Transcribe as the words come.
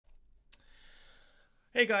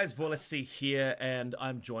Hey guys, VaulSC here, and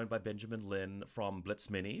I'm joined by Benjamin Lin from Blitz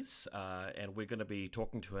Minis, and we're going to be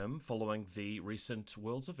talking to him following the recent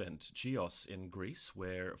Worlds event, Chios in Greece,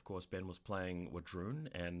 where, of course, Ben was playing Wadroon,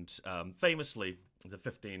 and famously, the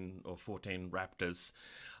 15 or 14 Raptors.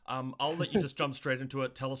 I'll let you just jump straight into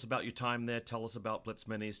it. Tell us about your time there, tell us about Blitz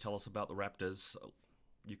Minis, tell us about the Raptors.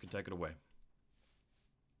 You can take it away.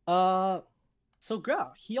 Uh,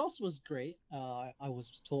 Chios was great. I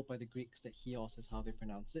was told by the Greeks that Chios is how they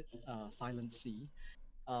pronounce it. Silent C.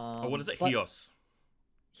 Oh, what is it? But Hios.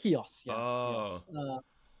 Chios, yeah, Oh,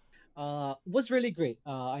 Chios. Was really great.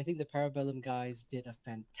 I think the Parabellum guys did a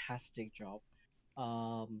fantastic job.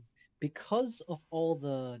 Um, because of all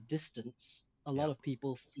the distance, a lot yeah. of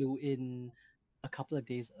people flew in a couple of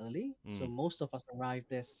days early. So Mm. most of us arrived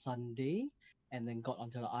there Sunday and then got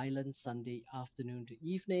onto the island Sunday afternoon to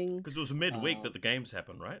evening. Because it was midweek Uh, that the games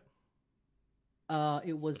happened, right?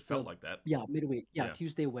 It It was felt like that. midweek. Yeah, Yeah.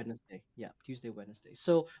 Tuesday, Wednesday. Yeah, Tuesday, Wednesday.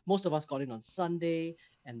 So most of us got in on Sunday,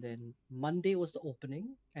 and then Monday was the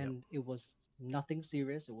opening, Yep. and it was nothing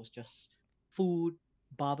serious. It was just food,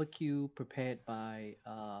 barbecue prepared by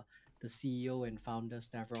the CEO and founder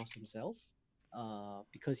Stavros himself.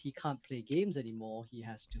 Because he can't play games anymore, he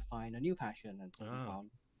has to find a new passion, and so he Ah.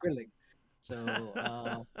 found grilling. So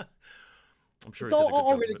I'm sure it's he did a good all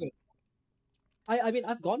job of really it. good. I mean,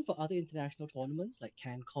 I've gone for other international tournaments like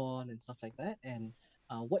CanCon and stuff like that, and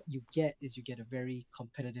what you get is you get a very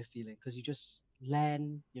competitive feeling because you just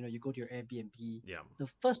land, you go to your Airbnb. Yeah. The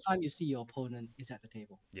first time you see your opponent is at the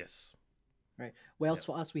table, Yes. right? Whereas Yep.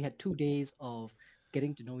 for us, we had 2 days of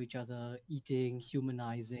getting to know each other, eating,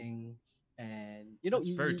 humanizing, and That's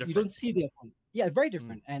you, very you different. don't see the opponent. Yeah, very Mm.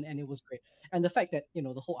 different, and it was great. And the fact that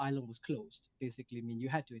the whole island was closed basically mean you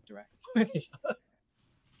had to interact.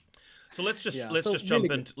 So let's just Yeah, let's so just really jump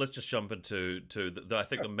good. into let's just jump into I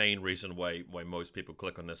think Sure. the main reason why most people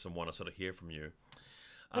click on this and want to sort of hear from you.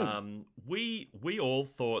 Mm. We all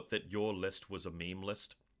thought that your list was a meme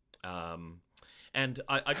list. Um, and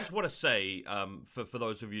I just want to say, for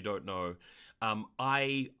those of you who don't know,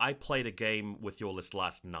 I played a game with your list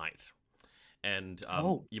last night, and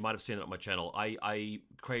Oh, you might have seen it on my channel. I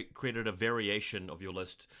created a variation of your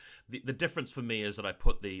list. The difference for me is that I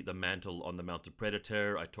put the mantle on the mounted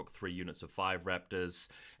predator. I took 3 units of 5 raptors,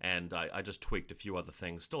 and I just tweaked a few other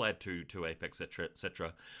things. Still add two apex, etc.,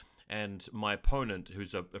 etc. And my opponent,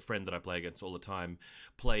 who's a friend that I play against all the time,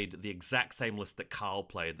 played the exact same list that Carl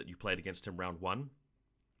played, that you played against him round one.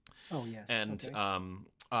 oh yes. And Okay.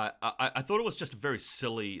 I thought it was just a very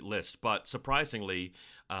silly list, but surprisingly,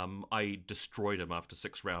 I destroyed him after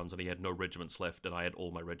 6 rounds, and he had no regiments left, and I had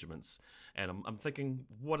all my regiments. And I'm thinking,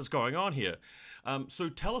 what is going on here? So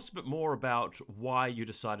tell us a bit more about why you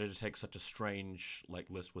decided to take such a strange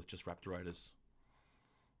list with just Raptor Riders.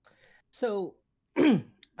 So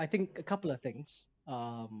I think a couple of things.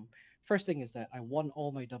 First thing is that I won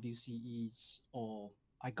all my WCEs, or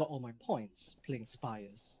I got all my points playing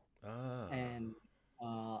Spires. Ah, And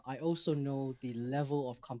I also know the level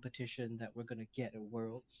of competition that we're gonna get at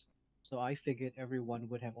Worlds. So I figured everyone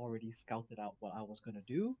would have already scouted out what I was gonna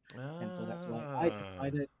do. And so that's why I ah,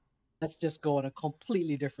 decided let's just go on a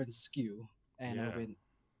completely different skew. And I yeah. went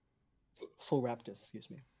full Raptors, excuse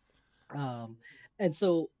me. Um, and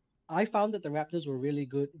so I found that the Raptors were really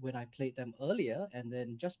good when I played them earlier, and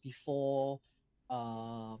then just before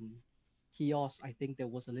um, Chaos, I think there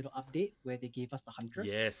was a little update where they gave us the Huntress,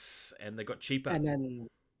 Yes, and they got cheaper. and then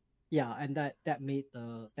yeah, and that made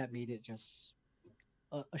it just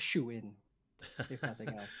a shoe in, if nothing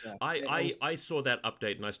else. Yeah, I, and I also I saw that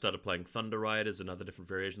update and I started playing Thunder Riders and other different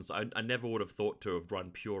variations. I never would have thought to have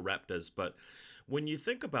run pure Raptors, but when you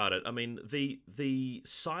think about it, I mean the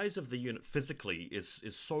size of the unit physically is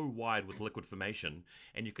so wide with liquid formation,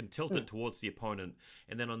 and you can tilt mm, it towards the opponent,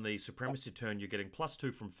 and then on the yep, supremacy turn you're getting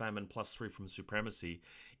 +2 from famine, +3 from supremacy.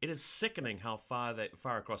 It is yep, sickening how far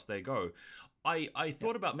across they go. I yep,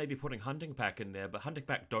 thought about maybe putting Hunting Pack in there, but Hunting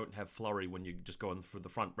Pack don't have flurry when you just go in for the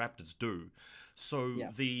front. Raptors do. So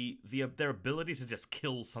yep. their ability to just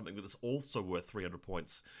kill something that is also worth 300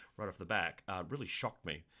 points right off the back really shocked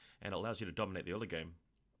me, and it allows you to dominate the early game.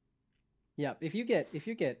 Yeah, if you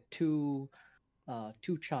get two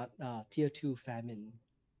chart tier 2 famine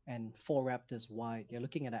and 4 raptors wide, you're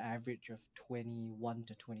looking at an average of 21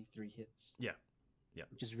 to 23 hits, Yeah, yeah,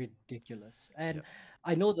 which is ridiculous. And yeah.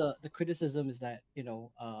 I know the criticism is that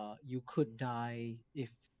you could die if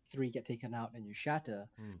 3 get taken out and you shatter,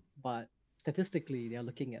 Mm, but statistically they're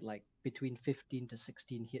looking at like between 15 to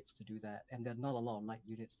 16 hits to do that, and there are not a lot of light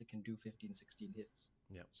units that can do 15, 16 hits.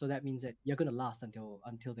 yeah. So that means that you're going to last until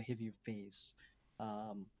the heavy phase.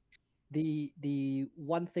 um The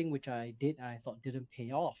one thing which I did I thought didn't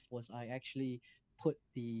pay off was I actually put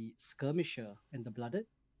the skirmisher in the blooded,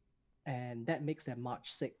 and that makes them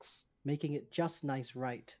March 6, making it just nice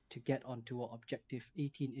right to get onto our objective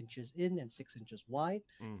 18 inches in and 6 inches wide.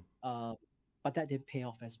 Mm, Um, but that didn't pay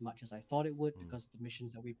off as much as I thought it would mm. because the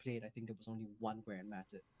missions that we played, I think there was only one where it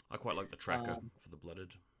mattered. I quite like the tracker Um, for the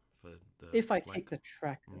blooded, for the if I flank. take the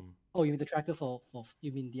tracker, Mm. oh, you mean the tracker for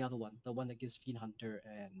you mean the other one, the one that gives Fiend Hunter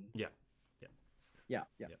and Yeah, yeah,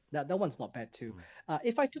 yeah, yeah. that one's not bad too. Mm.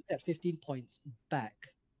 If I took that 15 points back,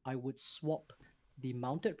 I would swap the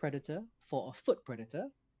mounted predator for a foot predator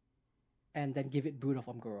and then give it Brood of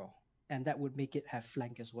Umgoro. And that would make it have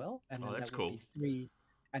flank as well. And Oh, then that's that would be cool. three.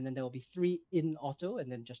 And then there will be three in auto and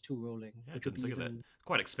then just two rolling, Yeah, I which would didn't be think of that. even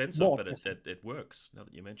Quite expensive, more but oppressive. it works now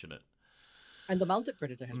that you mention it. And the mounted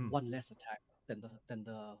predator has Mm. one less attack than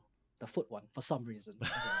the foot one for some reason. I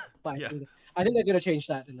don't know. But Yeah, I think they're gonna change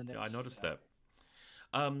that in the yeah, I next noticed that.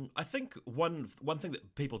 I think one thing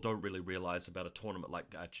that people don't really realize about a tournament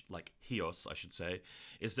like Chios, I should say,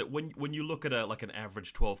 is that when you look at an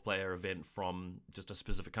average 12-player event from just a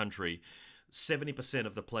specific country, 70%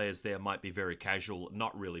 of the players there might be very casual,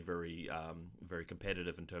 not really very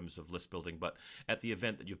competitive in terms of list building. But at the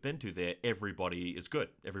event that you've been to there, everybody is good.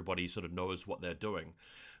 Everybody sort of knows what they're doing.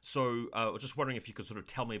 So I was just wondering if you could sort of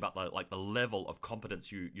tell me about the level of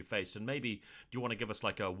competence you faced, and maybe do you want to give us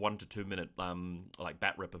like a 1 to 2 minute like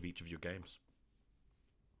bat rip of each of your games?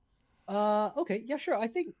 Okay, yeah, sure. I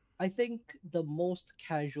think the most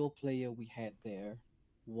casual player we had there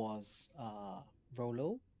was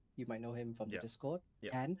Rolo. You might know him from the Yeah, Discord.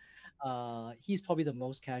 yeah. Can. He's probably the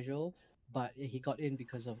most casual, but he got in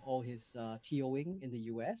because of all his TOing in the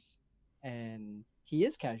US, and he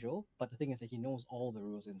is casual. But the thing is that he knows all the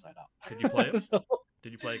rules inside Did you play out. him? So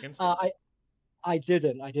Did you play against uh, him? I I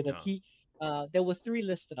didn't. I didn't. No. There were three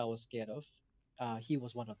lists that I was scared of. He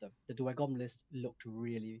was one of them. The Duagom list looked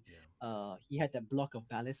really. Yeah. He had that block of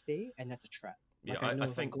Ballast Day, and that's a trap. Yeah, Like I I know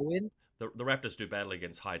if I think go in, the Raptors do badly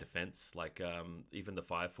against high defense. Like even the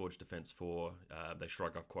Fireforge defense four, they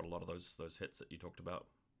shrug off quite a lot of those hits that you talked about.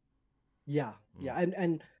 yeah, Mm, yeah,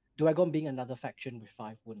 and Duagom being another faction with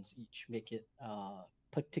 5 wounds each make it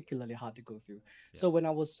particularly hard to go through. yeah. So when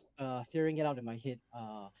I was figuring it out in my head,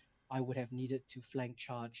 I would have needed to flank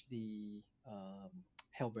charge the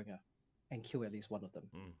Hellbringer and kill at least one of them.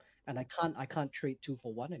 Mm, And I can't trade two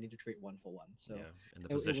for one. I need to trade one for one. So yeah. And the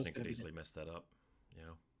it was positioning going could to be easily mess that up.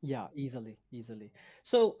 Yeah. yeah, easily.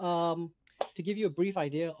 So to give you a brief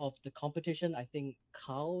idea of the competition, I think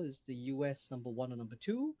Carl is the US number one or number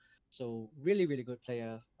two. So really good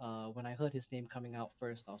player. When I heard his name coming out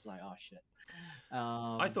first, I was like, oh shit.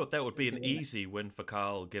 I thought that would be an Then easy win for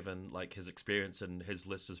Carl, given like his experience and his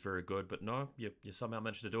list is very good. But no, you somehow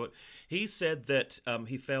managed to do it. He said that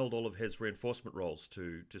he failed all of his reinforcement rolls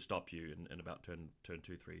to stop you in about turn 2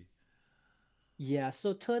 3. yeah,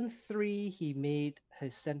 so turn three, he made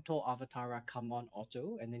his Centaur Avatara come on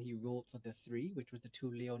auto, and then he rolled for the three, which was the two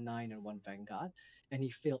Leo 9 and one Vanguard, and he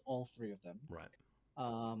failed all three of them. Right.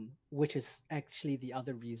 Which is actually the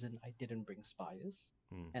other reason I didn't bring Spires.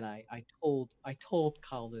 Hmm. And I told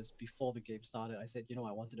Carl this before the game started. I said,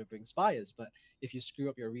 I wanted to bring Spires, but if you screw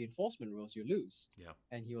up your reinforcement rules, you lose. Yeah.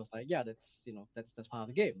 And he was like, yeah, that's part of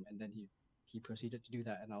the game. And then he proceeded to do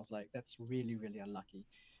that, and I was like, that's really unlucky,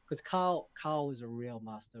 because Carl is a real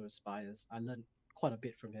master of Spires. I learned quite a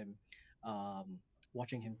bit from him, um,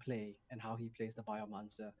 watching him play and how he plays the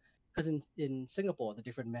Biomancer, because in Singapore, the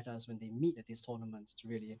different metas when they meet at these tournaments, it's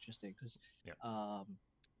really interesting because Yeah. um,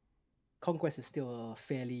 Conquest is still a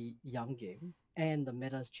fairly young game, and the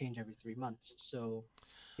metas change every 3 months. So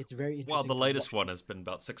it's very Well, the interesting to latest watch. one has been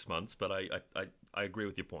about 6 months, but I agree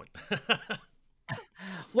with your point.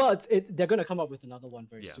 Well, they're going to come up with another one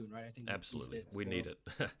very Yeah, soon, right? I think they teased absolutely. it. We So need it.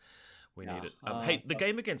 We need yeah. it. Hey, the So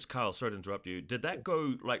game against Carl, sorry to interrupt you, did that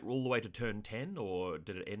go like all the way to turn 10 or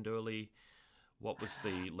did it end early? What was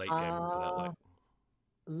the late game for that uh, like?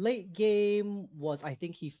 late game was, I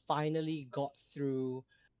think he finally got through.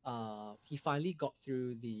 He finally got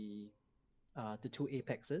through the two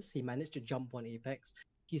apexes. He managed to jump one apex.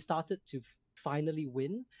 He started to finally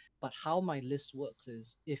win. But how my list works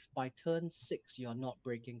is if by turn six you're not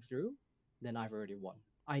breaking through, then I've already won.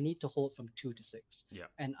 I need to hold from two to six. Yeah.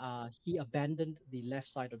 And he abandoned the left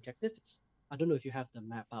side objective. I don't know if you have the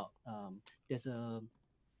map out. There's a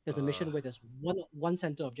there's a Uh, mission where there's one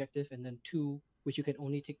center objective and then two which you can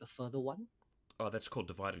only take the further one. oh, that's called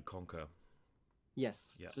Divide and Conquer.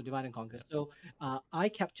 Yes, Yeah. so divide and conquer. Yeah. So I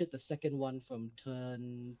captured the second one from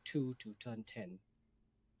turn two to turn 10.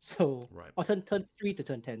 So Right. or turn three to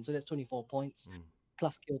turn 10. So that's 24 points. Mm.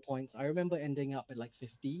 plus kill points. I remember ending up at like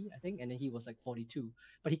 50, I think, and then he was like 42.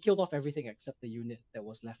 But he killed off everything except the unit that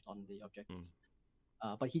was left on the objective.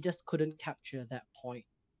 Mm. But he just couldn't capture that point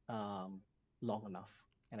um, long enough.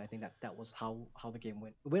 And I think that was how the game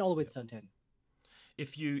went. It went all the way to turn 10.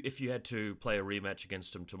 If you had to play a rematch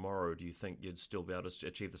against him tomorrow, do you think you'd still be able to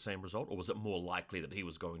achieve the same result, or was it more likely that he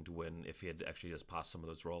was going to win if he had actually just passed some of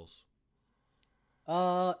those roles?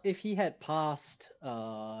 If he had passed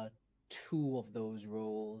two of those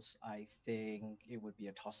roles, I think it would be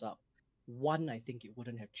a toss up. One, I think it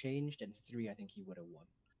wouldn't have changed, and three, I think he would have won.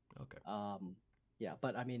 Okay. Yeah,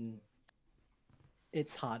 but I mean,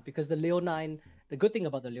 it's hard because the Leonine. The good thing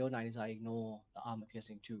about the Leonine is I ignore the armor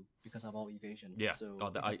piercing too because I'm all evasion. Yeah, So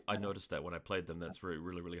I noticed that when I played them. That's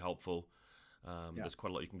really helpful. Yeah. There's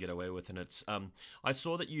quite a lot you can get away with, and it's. I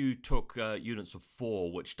saw that you took units of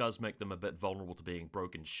 4, which does make them a bit vulnerable to being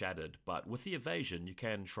broken, shattered. But with the evasion, you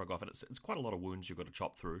can shrug off, and it's quite a lot of wounds you've got to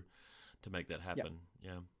chop through to make that happen.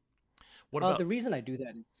 Yeah. What The about? reason I do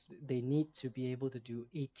that is they need to be able to do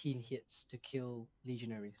 18 hits to kill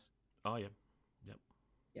legionaries. Oh yeah, yep,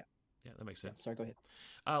 Yeah. yeah, that makes Yeah. sense. Sorry, go ahead.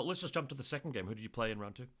 Let's just jump to the second game. Who did you play in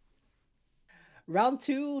round 2? Round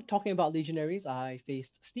two, talking about legionaries, I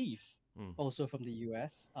faced Steve, Mm. also from the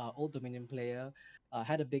US, old Dominion player.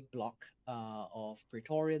 Had a big block of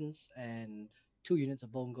Praetorians and 2 units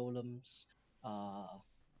of Bone Golems. Uh,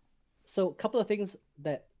 so a couple of things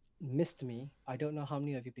that missed me. I don't know how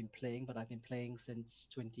many of you been playing, but I've been playing since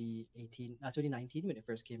 2019 when it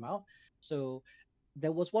first came out. So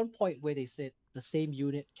there was one point where they said the same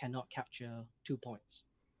unit cannot capture 2 points.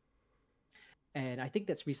 And I think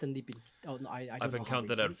that's recently been. Oh, no, I I've don't know how encountered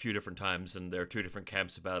that a recent. few different times, and there are two different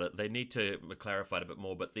camps about it. They need to clarify it a bit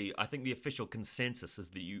more, but I think the official consensus is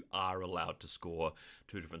that you are allowed to score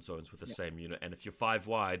 2 different zones with the Yeah. same unit, and if you're 5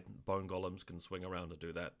 wide, bone golems can swing around to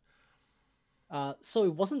do that. So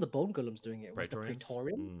it wasn't the Bone Golems doing it; it was the Praetorians,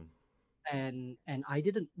 Praetorian, and I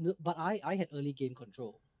didn't. But I had early game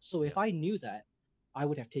control. So yeah, if I knew that, I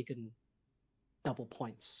would have taken double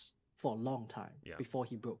points for a long time yeah, before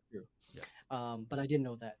he broke through. yeah. But I didn't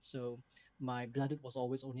know that, so my blooded was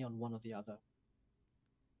always only on one or the other,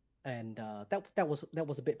 and that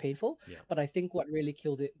was a bit painful. Yeah. But I think what really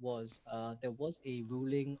killed it was there was a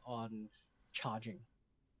ruling on charging.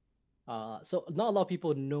 So not a lot of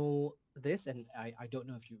people know this, and I don't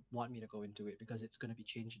know if you want me to go into it because it's going to be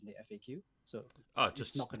changed in the FAQ. So Oh, it's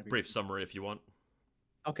just not going to be brief written. summary if you want.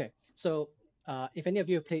 Okay, so if any of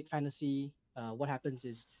you have played fantasy, what happens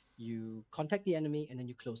is you contact the enemy and then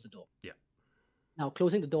you close the door. Yeah, Now,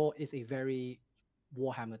 closing the door is a very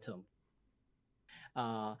Warhammer term.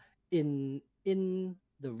 Uh, in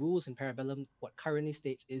the rules in Parabellum, what currently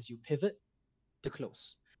states is you pivot to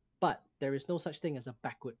close, but there is no such thing as a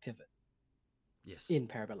backward pivot yes, in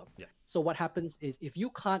Parabellum. yeah, So what happens is if you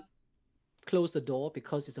can't close the door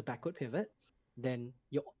because it's a backward pivot, then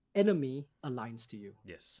your enemy aligns to you,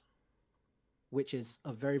 yes, which is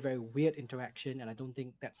a very weird interaction, and I don't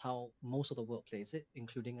think that's how most of the world plays it,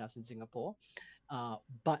 including us in Singapore.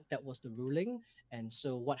 But that was the ruling, and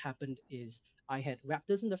so what happened is I had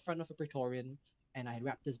Raptors in the front of a Praetorian, and I had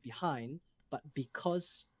Raptors behind, but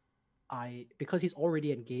because he's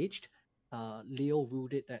already engaged, Leo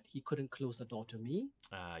ruled it that he couldn't close the door to me,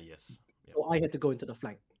 yes, yeah, so I had to go into the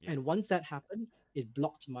flank. yeah, And once that happened, it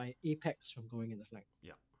blocked my Apex from going in the flank.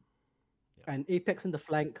 yeah, yeah. And Apex in the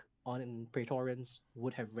flank on Praetorians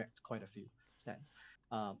would have wrecked quite a few stands,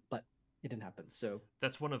 but it didn't happen. So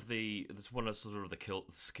That's one of sort of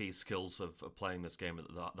the key skills of playing this game at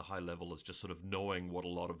the high level is just sort of knowing what a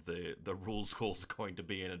lot of the rules calls are going to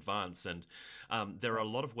be in advance, and there are yeah,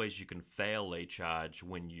 a lot of ways you can fail a charge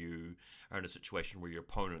when you are in a situation where your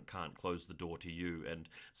opponent can't close the door to you, and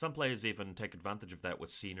some players even take advantage of that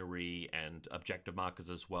with scenery and objective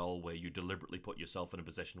markers as well, where you deliberately put yourself in a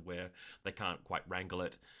position where they can't quite wrangle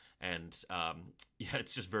it, and yeah,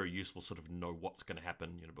 it's just very useful sort of know what's going to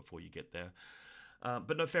happen, before you get there.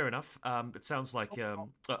 But no, fair enough. It sounds like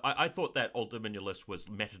I thought that Old Dominion list was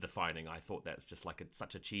meta-defining. I thought that's just like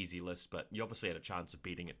such a cheesy list, but you obviously had a chance of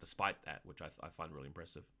beating it despite that, which I find really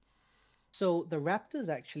impressive. so the Raptors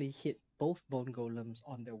actually hit both Bone Golems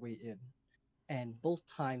on their way in, and both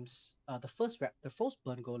times the first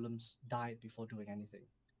Bone Golems died before doing anything,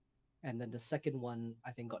 and then the second one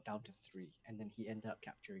I think got down to three, and then he ended up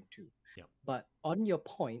capturing two. Yeah, But on your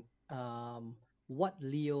point, what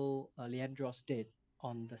Leandros did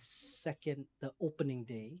on the opening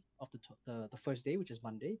day of the first day, which is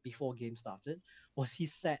Monday, before game started, was he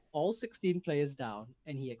sat all 16 players down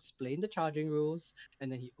and he explained the charging rules,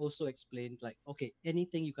 and then he also explained like, okay,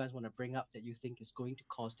 anything you guys want to bring up that you think is going to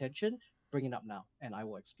cause tension, bring it up now, and I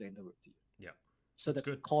will explain the route to you. yeah, so That's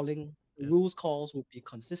that good. the Yeah. rules calls would be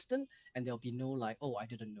consistent, and there'll be no like, oh, I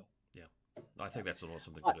didn't know. Yeah. I Yeah. think that's an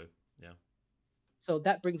awesome thing to But do. Yeah. so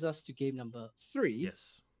that brings us to game number 3,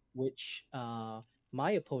 Yes. which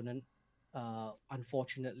my opponent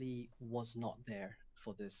unfortunately was not there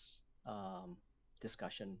for this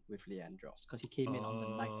discussion with Leandros, because he came in on the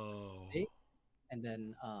night of Oh, the day, and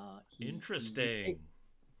then he played, interesting.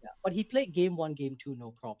 yeah, but he played game 1, game 2,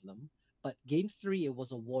 no problem. But game 3, it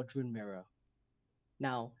was a Wardrune mirror.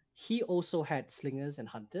 Now he also had slingers and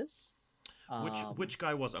hunters. Which Um,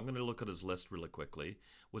 guy was it? I'm going to look at his list really quickly.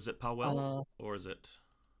 Was it Powell uh, or is it?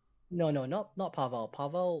 no, not Pavel.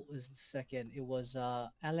 Pavel was second. It was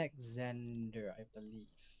Alexander, I believe.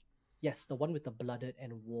 Yes, the one with the blooded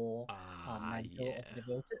and war Ah, mantle of yeah.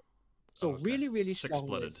 devoted. So Okay. really, really Six strong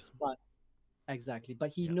blooded. list, but exactly.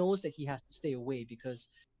 But he Yeah. knows that he has to stay away because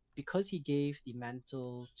he gave the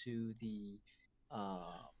mantle to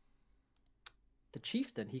uh the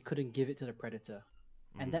chieftain, he couldn't give it to the predator.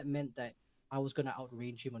 And Mm. that meant that I was gonna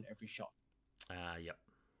outrange him on every shot. Ah, yep.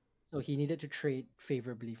 So he needed to trade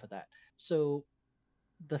favorably for that. So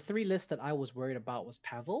the 3 lists that I was worried about was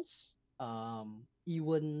Pavel's,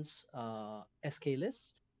 Ewan's SK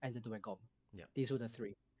list, and the Dwegom. Yep. These were the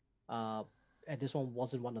 3. Uh, and this one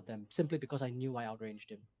wasn't one of them, simply because I knew I outranged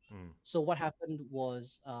him. Mm. So what happened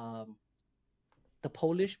was, the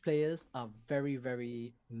Polish players are very,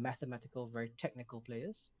 very mathematical, very technical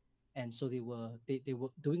players, and so they were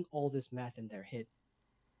doing all this math in their head.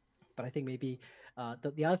 But I think maybe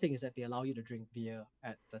the other thing is that they allow you to drink beer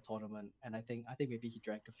at the tournament, and I think maybe he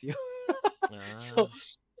drank a few. so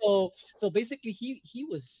Ah, so basically he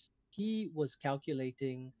was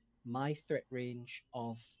calculating my threat range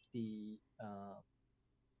of the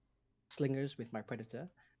slingers with my predator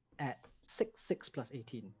at 6 plus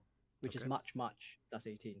 18, which is okay. much plus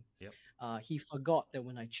 18. Yep. He forgot that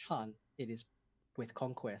when I chant, it is with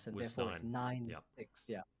conquest, and Was therefore it's nine. 9 Yep. 6.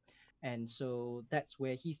 Yeah, and so that's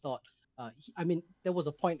where he thought. I mean, there was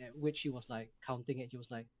a point at which he was like counting it. He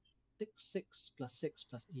was like, 6 plus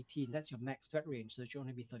 18. That's your max threat range, so it should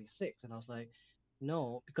only be 36. And I was like,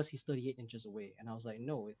 no, because he's 38 inches away. And I was like,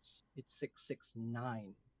 no, it's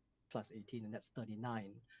 669 plus 18, and that's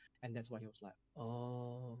 39. And that's why he was like,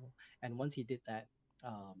 oh. And once he did that,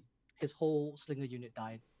 his whole slinger unit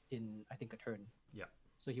died in, I think, a turn. Yep.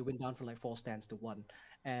 So he went down from like 4 stands to 1.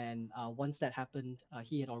 And once that happened,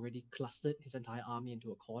 he had already clustered his entire army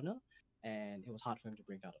into a corner, and it was hard for him to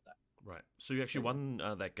break out of that. Right. So you actually So yeah,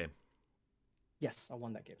 won that game. yes, I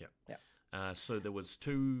won that game. Yeah. Yeah. So there was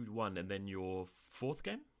 2-1, and then your fourth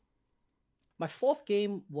game. My fourth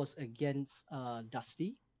game was against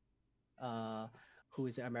Dusty, uh, who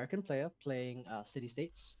is an American player playing City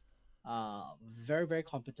States. Very, very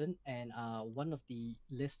competent, and one of the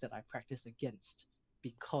lists that I practice against,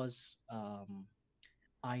 because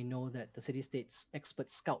I know that the City States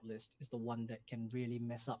expert scout list is the one that can really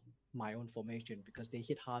mess up my own formation, because they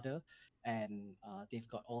hit harder, and they've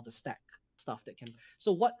got all the stack stuff that can.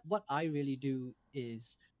 So what I really do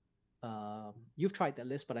is, you've tried that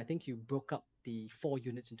list, but I think you broke up the 4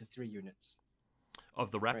 units into 3 units,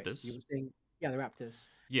 Of the right? You Raptors. were saying, yeah, the Raptors.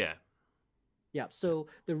 Yeah. Yeah. Yeah. So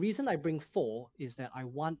the reason I bring 4 is that I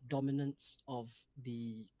want dominance of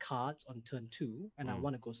the cards on turn 2, and I Mm.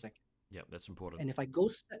 want to go second. Yeah, that's important. And if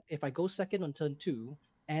I go second on turn 2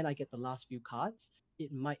 and I get the last few cards,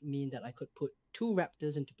 it might mean that I could put 2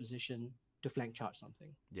 Raptors into position to flank charge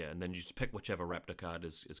something. Yeah, and then you just pick whichever Raptor card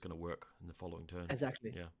is going to work in the following turn.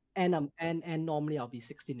 Exactly. Yeah. And normally I'll be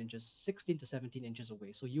 16 to 17 inches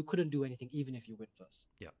away, so you couldn't do anything even if you went first,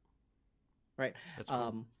 Yeah. right? That's cool.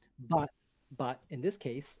 Um, but but in this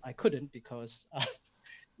case I couldn't, because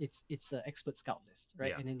it's an expert scout list, right?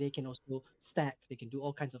 Yeah. And then they can also stack. They can do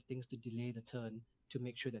all kinds of things to delay the turn, to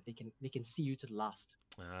make sure that they can see you to the last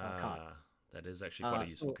card. Ah, that is actually quite a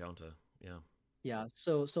useful So counter. Yeah. yeah,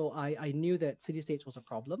 so I knew that city states was a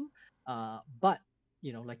problem, but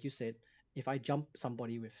like you said, if I jump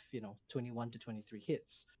somebody with 21 to 23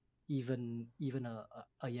 hits, even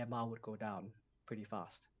a Yama would go down pretty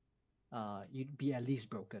fast. You'd be at least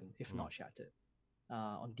broken, if Mm. not shattered.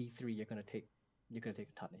 On D3, you're gonna take a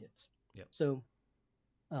ton of hits. Yep. So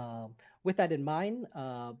with that in mind,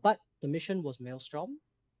 but the mission was Maelstrom,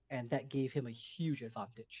 and that gave him a huge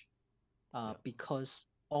advantage, Yep. because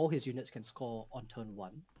all his units can score on turn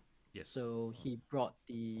 1. Yes. So he brought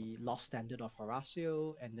the lost standard of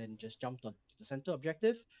Horatio, and then just jumped on the center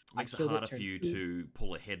objective. I Makes it killed it harder for turn you 2. to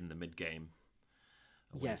pull ahead in the mid game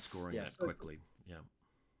when he's Yes, scoring yes. that quickly. Yeah.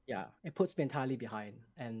 Yeah, it puts me entirely behind.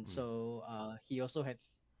 And Mm. so he also had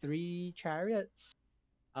 3 chariots.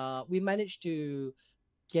 We managed to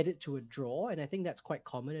get it to a draw. And I think that's quite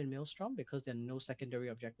common in Maelstrom because there are no secondary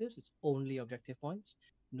objectives. It's only objective points,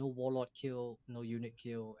 no warlord kill, no unit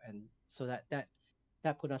kill, and so that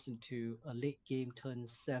put us into a late game turn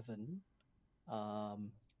 7.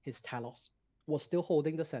 His Talos was still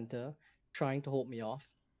holding the center, trying to hold me off,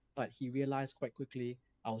 but he realized quite quickly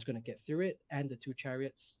I was going to get through it and the 2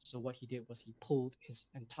 chariots. So what he did was he pulled his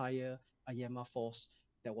entire Ayema force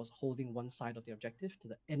that was holding one side of the objective to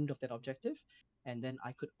the end of that objective, and then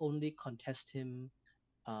I could only contest him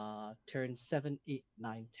turn 7, 8,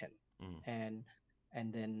 9, 10, Mm.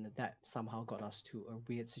 and then that somehow got us to a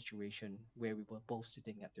weird situation where we were both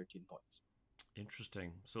sitting at 13 points.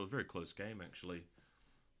 Interesting. So a very close game, actually,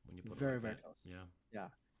 when you put it Very, like very that. close. Yeah.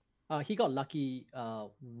 Yeah. He got lucky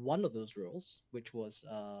one of those rolls, which was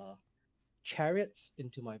chariots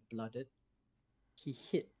into my blooded. He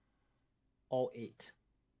hit all 8.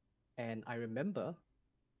 And I remember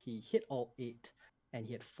he hit all 8 and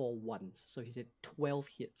he had 4 ones. So he did 12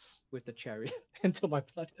 hits with the chariot into my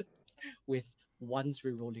blooded with ones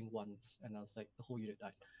rerolling ones. And I was like, the whole unit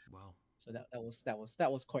died. Wow. So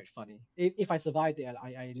that was quite funny. If I survived it,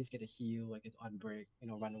 I at least get a heal, I get to unbreak,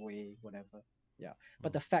 run away, whatever. Yeah. But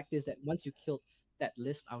Mm. the fact is that once you killed that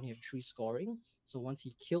list, I only have 3 scoring. So once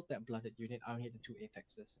he killed that blooded unit, I only had the 2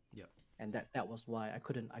 apexes. Yeah. And that was why I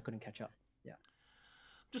couldn't catch up. Yeah.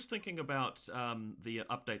 Just thinking about the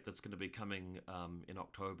update that's going to be coming in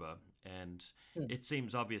October, and Hmm. it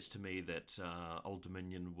seems obvious to me that Old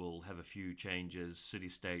Dominion will have a few changes. City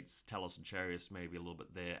States, Talos and Charius, maybe a little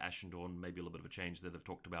bit there. Ashendorn, maybe a little bit of a change there they've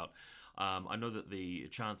talked about. I know that the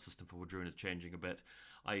chance system for Wadroon is changing a bit.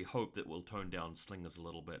 I hope that we'll tone down Slingers a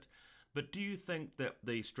little bit. But do you think that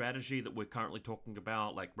the strategy that we're currently talking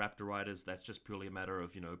about, like Raptor Riders, that's just purely a matter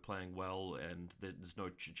of, playing well and there's no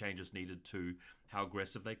changes needed to how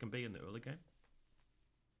aggressive they can be in the early game?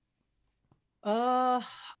 Uh,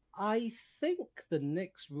 I think the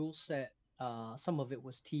next rule set, some of it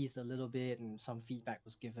was teased a little bit and some feedback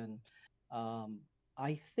was given. Um,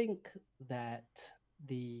 I think that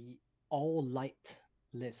the all light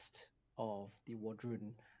list of the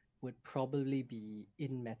Wadroon would probably be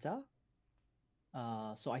in meta.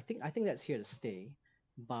 So I think that's here to stay,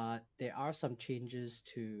 but there are some changes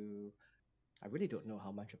to. I really don't know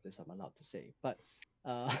how much of this I'm allowed to say, but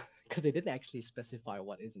because they didn't actually specify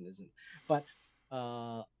what is and isn't. But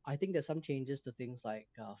I think there's some changes to things like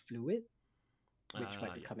fluid, which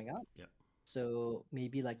might be Yeah, coming up. yeah, So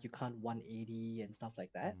maybe like you can't 180 and stuff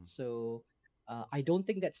like that. mm, So I don't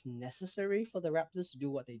think that's necessary for the Raptors to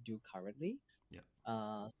do what they do currently. yeah.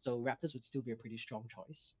 So Raptors would still be a pretty strong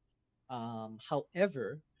choice.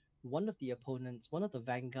 However, one of the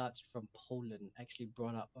vanguards from Poland actually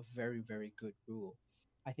brought up a very, very good rule.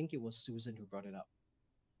 I think it was Susan who brought it up.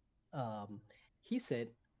 He said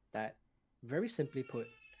that, very simply put,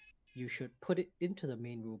 you should put it into the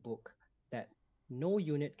main rule book that no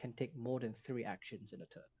unit can take more than 3 actions in a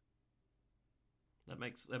turn. That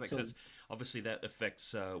makes So sense. Obviously, that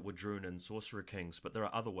affects Wadroon and Sorcerer Kings, but there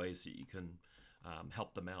are other ways that you can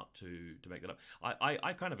help them out to make that up.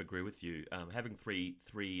 I kind of agree with you. Having three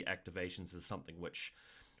activations is something which,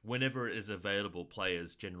 whenever it is available,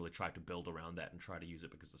 players generally try to build around that and try to use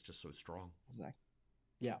it because it's just so strong. exactly.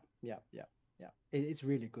 Yeah, yeah, yeah, yeah. It's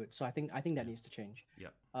really good. So I think that Yeah, needs to change. yeah,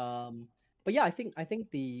 Um, but yeah, I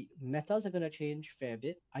think the metas are gonna change a fair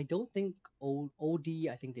bit. I don't think OD.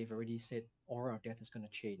 I think they've already said Aura of Death is gonna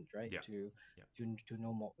change, right? yeah, To yeah, to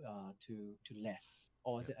no more to less,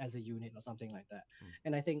 or yeah. as a unit or something like that. Mm,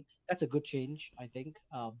 And I think that's a good change. I think,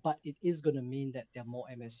 but it is gonna mean that there are more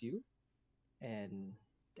MSU, and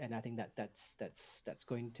I think that's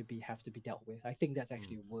going to be have to be dealt with. I think that's mm.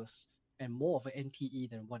 actually worse and more of an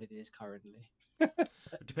NPE than what it is currently.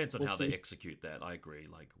 It depends on We'll how they see. execute that. I agree.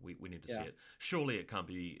 Like we need to see Yeah. it. Surely it can't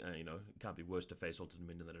be it can't be worse to face Ultimate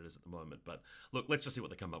Dominion than it is at the moment. But look, let's just see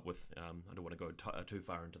what they come up with. I don't want to go too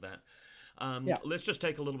far into that. Yeah. Let's just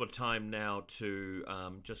take a little bit of time now to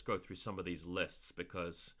just go through some of these lists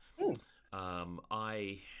because Hmm.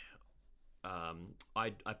 I.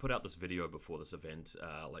 I put out this video before this event,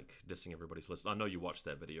 like dissing everybody's list. I know you watched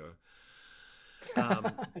that video,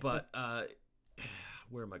 but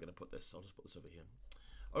where am I going to put this? I'll just put this over here.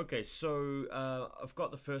 Okay, so I've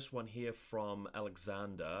got the first one here from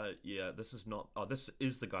Alexander. Yeah, this is not. Oh, this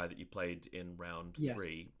is the guy that you played in round Yes.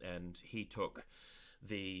 3, and he took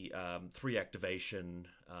the 3 activation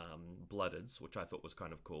Bloodeds, which I thought was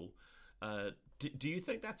kind of cool. Do you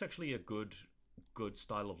think that's actually a good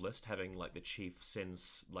style of list, having like the chief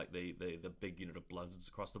sends like the big unit of Bloodeds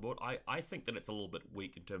across the board? I think that it's a little bit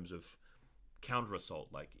weak in terms of counter assault.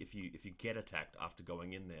 Like if you get attacked after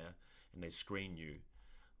going in there and they screen you,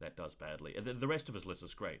 that does badly. And the rest of his list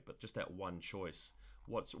is great, but just that one choice.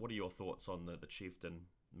 What are your thoughts on the chieftain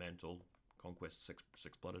mantle conquest six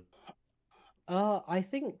blooded? I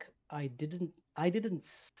think I didn't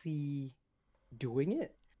see doing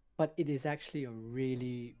it, but it is actually a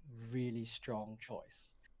really, really strong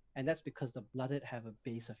choice. And that's because the Blooded have a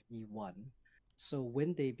base of E1. So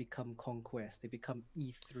when they become Conquest, they become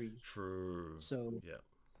E3. True. So Yeah.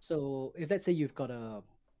 so if let's say you've got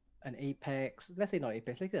an Apex, let's say not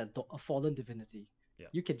Apex, let's say a Fallen Divinity, Yeah.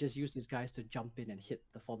 you can just use these guys to jump in and hit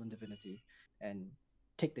the Fallen Divinity and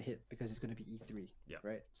take the hit because it's going to be E3, Yeah.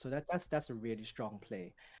 right? So that's a really strong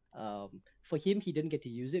play. For him, he didn't get to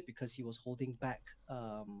use it because he was holding back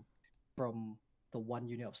from the one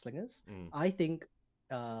unit of Slingers. Mm. I think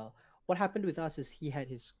what happened with us is he had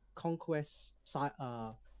his Conquest,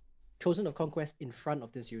 Chosen of Conquest in front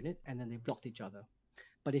of this unit, and then they blocked each other.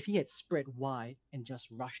 But if he had spread wide and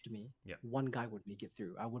just rushed me, Yeah. one guy would make it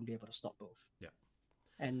through. I wouldn't be able to stop both. Yeah.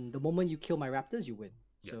 And the moment you kill my Raptors, you win.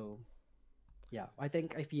 Yeah. So yeah, I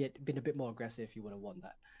think if he had been a bit more aggressive, he would have won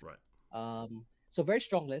that. Right. So very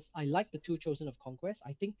strong list. I like the two Chosen of Conquest.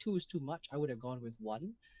 I think two is too much. I would have gone with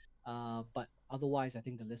one. But otherwise, I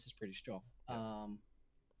think the list is pretty strong.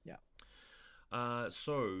 Yeah.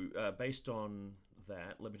 Yeah. Based on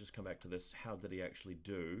that, let me just come back to this. How did he actually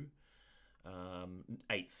do?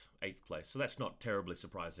 Eighth place. So that's not terribly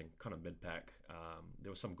surprising. Kind of mid pack.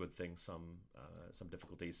 There were some good things, some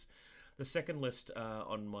difficulties. The second list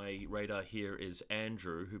on my radar here is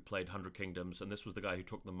Andrew, who played 100 Kingdoms, and this was the guy who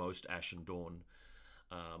took the most Ashen Dawn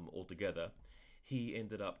altogether. He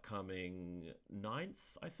ended up coming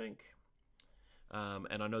ninth, I think.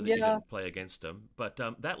 And I know that you didn't play against him, but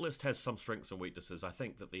that list has some strengths and weaknesses. I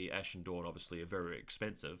think that the Ashen Dawn obviously are very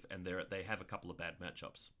expensive, and they have a couple of bad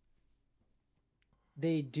matchups.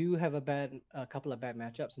 They do have a couple of bad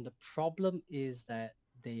matchups, and the problem is that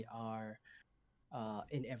they are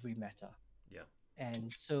in every meta. Yeah.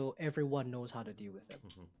 And so everyone knows how to deal with them.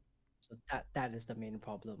 Mm-hmm. So that is the main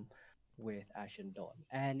problem with Ashen Dawn.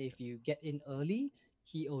 And if you get in early,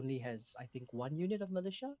 he only has, I think, one unit of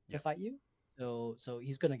militia to fight you. So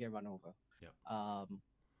he's gonna get run over. Yeah.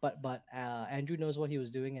 But Andrew knows what he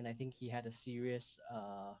was doing, and I think he had a serious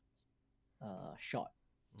shot.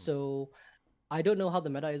 So I don't know how the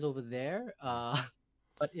meta is over there.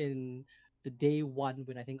 But in the day one,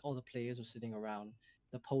 when I think all the players were sitting around,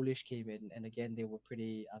 the Polish came in, and again they were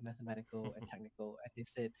pretty mathematical and technical. And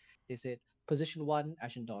they said position one,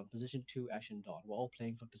 Ashen Dawn, position two, Ashen Dawn. We're all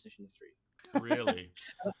playing for position three. Really?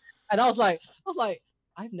 And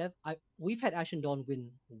we've had Ashen Dawn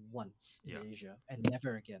win once in Asia and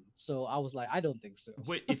never again. So I was like, I don't think so.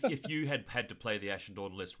 if you had to play the Ashen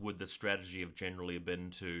Dawn list, would the strategy have generally been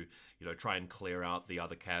to, try and clear out the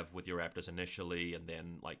other cav with your Raptors initially, and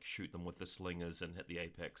then like shoot them with the slingers and hit the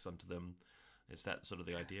apex onto them? Is that sort of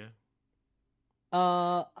the idea?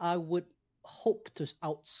 I would hope to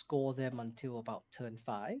outscore them until about turn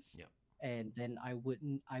 5. Yeah. And then I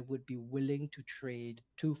would be willing to trade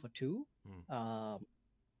 2 for 2.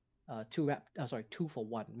 2 for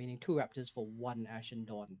 1, meaning 2 Raptors for 1 Ashen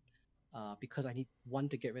Dawn. Because I need 1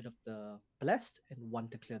 to get rid of the Blessed and 1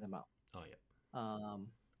 to clear them out. Oh yeah.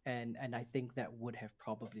 And I think that would have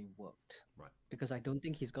probably worked. Right. Because I don't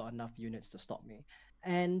think he's got enough units to stop me.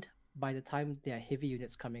 And by the time there are heavy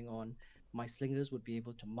units coming on, my slingers would be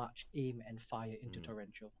able to march, aim, and fire into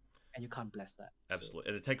torrential. And you can't bless that. Absolutely. So.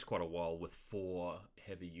 And it takes quite a while with 4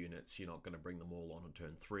 heavy units. You're not going to bring them all on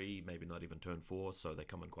turn 3, maybe not even turn 4, so they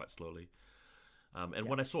come in quite slowly.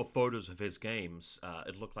 When I saw photos of his games,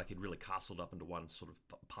 it looked like he'd really castled up into one sort of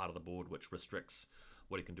part of the board, which restricts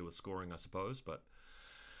what he can do with scoring, I suppose. But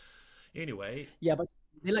anyway. Yeah, but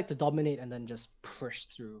they like to dominate and then just push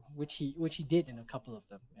through, which he did in a couple of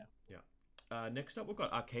them. Yeah. Next up, we've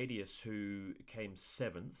got Arcadius, who came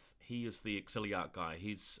 7th. He is the Exiliarch guy.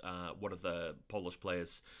 He's one of the Polish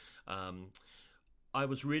players. I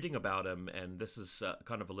was reading about him, and this is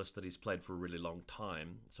kind of a list that he's played for a really long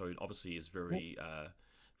time. So he obviously is very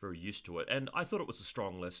used to it. And I thought it was a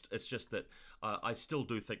strong list. It's just that I still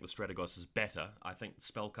do think the Strategos is better. I think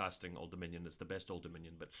spellcasting Old Dominion is the best Old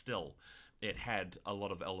Dominion, but still, it had a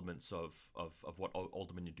lot of elements of what Old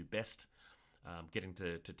Dominion do best. Getting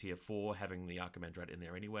to tier 4, having the Archimandrite in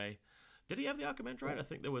there anyway. Did he have the Archimandrite? I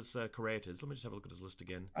think there was Creators. Let me just have a look at his list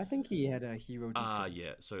again. I think he had a hero deacon.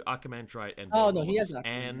 Yeah. So Archimandrite and he has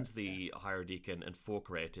and the Hierodeacon and 4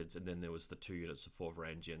 Creators, and then there was the 2 units of 4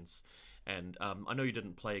 Varangians. And I know you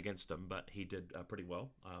didn't play against him, but he did pretty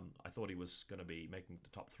well. I thought he was going to be making the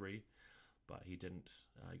top 3, but he didn't.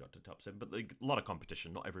 He got to top 7. But a lot of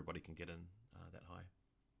competition. Not everybody can get in that high.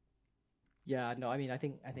 Yeah. No. I mean, I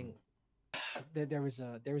think there is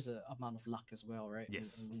a amount of luck as well, right?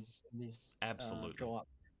 Yes, In these absolutely. draw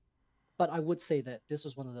ups. But I would say that this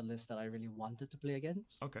was one of the lists that I really wanted to play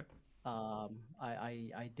against. Okay.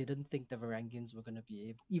 I didn't think the Varangians were going to be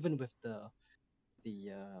able, even with the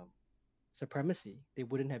supremacy, they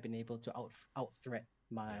wouldn't have been able to out threat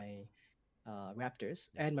Yeah. my Raptors,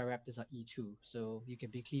 Yeah. and my Raptors are E2, so you can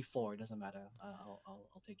be cleave 4. It doesn't matter.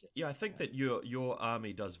 I'll take it. Yeah, I think Yeah. that your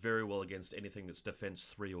army does very well against anything that's defense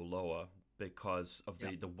 3 or lower because of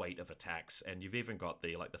Yeah. the weight of attacks, and you've even got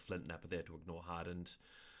the flint napper there to ignore hardened.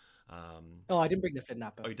 Oh, I didn't bring the Flint Oh,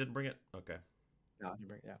 Napper. you didn't bring it? Okay. No, I didn't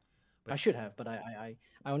bring it. Yeah. I But should have, but I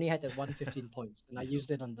only had that 115 points, and I yeah, used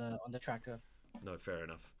it on the tracker. no, fair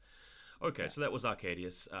enough. Okay, Yeah. so that was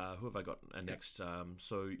Arcadius. Who have I got Yeah. next?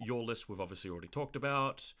 So your list we've obviously already talked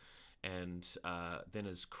about, and then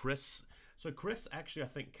is Chris. So Chris actually I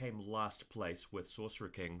think came last place with Sorcerer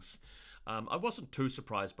Kings. I wasn't too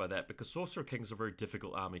surprised by that because Sorcerer Kings are a very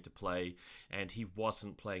difficult army to play, and he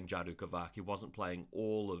wasn't playing Jadukavak. He wasn't playing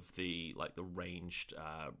all of the ranged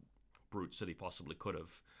brutes that he possibly could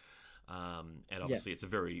have. And Yeah. obviously, it's a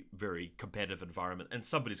very, very competitive environment, and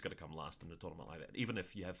somebody's going to come last in a tournament like that. Even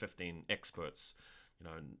if you have 15 experts,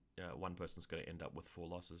 one person's going to end up with 4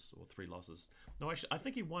 losses or 3 losses. No, actually, I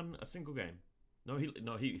think he won a single game. No,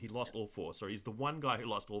 he lost all 4. So he's the one guy who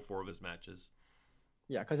lost all 4 of his matches.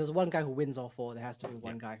 Yeah, because there's one guy who wins all 4. There has to be Yeah,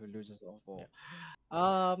 one guy who loses all yeah,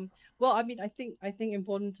 4. Well, I mean, I think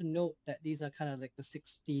important to note that these are kind of like the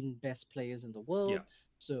 16 best players in the yeah, world.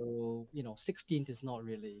 So 16th is not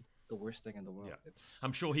really the worst thing in the yeah. world. It's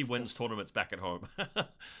I'm sure he it's wins just tournaments back at home.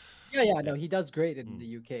 yeah. Yeah. No, he does great in Mm.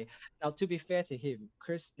 the UK. Now, to be fair to him,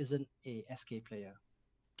 Chris isn't a SK player.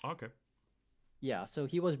 Okay. Yeah, so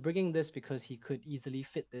he was bringing this because he could easily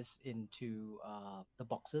fit this into the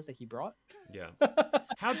boxes that he brought. Yeah.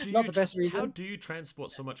 How do Not you the best how reason. do you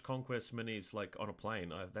transport so much conquest minis like on a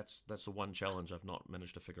plane? That's the one challenge I've not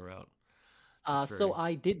managed to figure out. Just So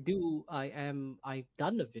very I've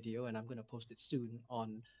done a video and I'm gonna post it soon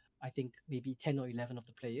on I think maybe 10 or 11 of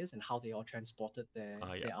the players and how they all transported their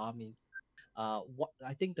yeah. their armies. What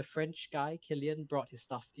I think the French guy Killian brought his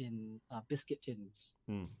stuff in biscuit tins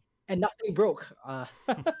Mm. and nothing broke.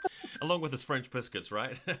 Along with his French biscuits,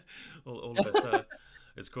 right? all of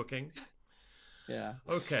his cooking. Yeah.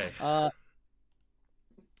 Okay. Uh,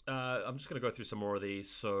 I'm just going to go through some more of these.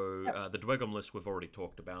 So yeah. the Dwegom list we've already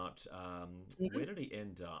talked about. Mhm. Where did he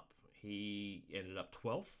end up? He ended up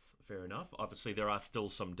 12th. Fair enough. Obviously, there are still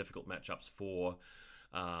some difficult matchups for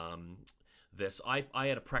um, this. I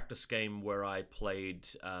had a practice game where I played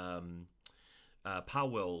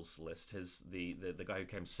Powell's list, the guy who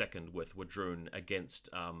came second with Wadroon against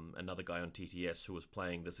another guy on TTS who was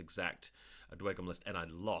playing this exact Dwegom list, and I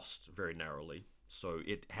lost very narrowly. So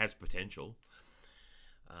it has potential.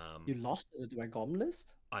 You lost the Dwagom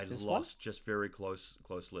list? I This one? lost just very close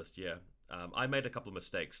list. Yeah, I made a couple of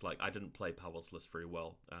mistakes. Like I didn't play Powell's list very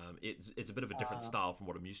well. It's a bit of a different Uh, style from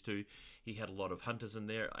what I'm used to. He had a lot of hunters in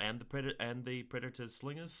there and the predators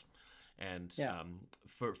slingers. And yeah,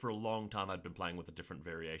 for a long time, I'd been playing with a different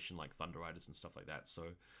variation like Thunder Riders and stuff like that. So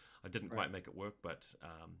I didn't right. quite make it work, but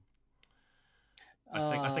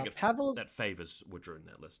I think Pavel's that favors Woodrow in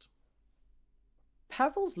that list.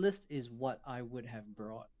 Pavel's list is what I would have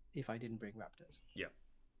brought if I didn't bring Raptors, Yeah.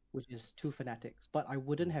 which is 2 fanatics. But I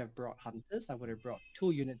wouldn't Mm. have brought hunters. I would have brought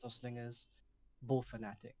 2 units of slingers, both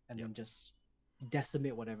fanatic, and Yeah. then just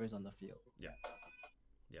decimate whatever's on the field. Yeah.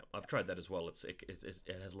 Yeah. I've tried that as well. It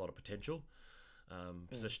has a lot of potential. Mm.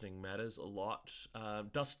 Positioning matters a lot.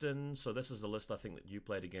 Dustin, so this is a list I think that you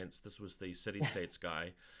played against. This was the City Yes. States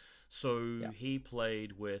guy. So Yeah. he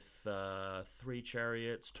played with 3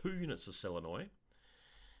 chariots, 2 units of Selenoy.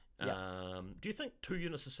 Yeah. Do you think 2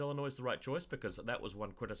 units of Selenoy is the right choice? Because that was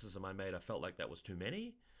one criticism I made. I felt like that was too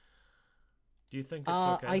many. Do you think it's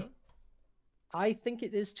Uh, okay I though? I think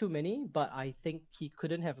it is too many, but I think he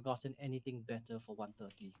couldn't have gotten anything better for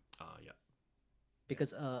 130 Yeah, yeah.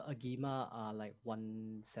 because Agima are like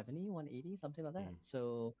 170, 180, something like that. Mm,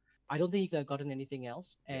 So I don't think he could have gotten anything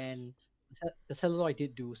else. yes. And the Celluloid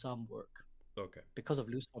did do some work Okay. because of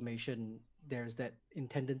loose formation. There's that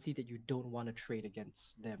tendency that you don't want to trade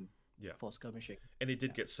against them Yeah. for skirmishing. And he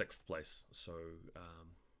did Yeah. get 6th place, so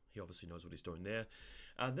he obviously knows what he's doing there.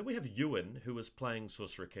 Then we have Ewan, who was playing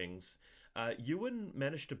Sorcerer Kings. Ewan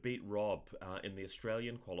managed to beat Rob in the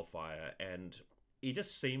Australian qualifier, and he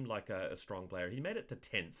just seemed like a strong player. He made it to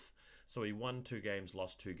 10th, so he won 2 games,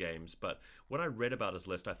 lost 2 games. But when I read about his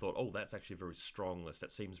list, I thought, oh, that's actually a very strong list.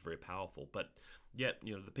 That seems very powerful. But yet,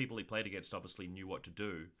 the people he played against obviously knew what to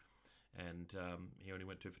do, and he only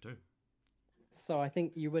went 2 for 2. So I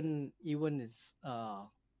think Ewan is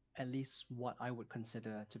at least what I would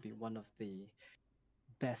consider to be one of the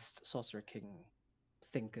best Sorcerer King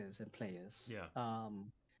thinkers and players. Yeah.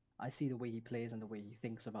 I see the way he plays and the way he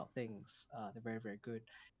thinks about things. They're very, very good.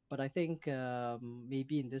 But I think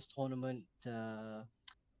maybe in this tournament,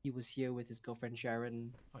 he was here with his girlfriend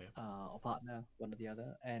Sharon, Oh yeah. or partner, one or the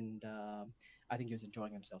other, and I think he was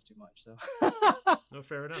enjoying himself too much. So, No,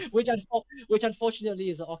 fair enough. which unfortunately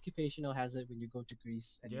is an occupational hazard when you go to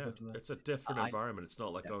Greece and you Yeah, go to a it's a different I environment. It's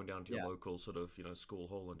not like yeah going down to your yeah local sort of school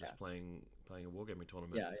hall and yeah just playing a wargaming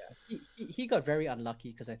tournament. yeah. He got very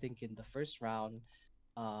unlucky because I think in the first round,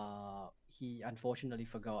 he unfortunately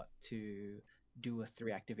forgot to do a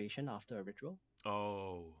 3 activation after a ritual.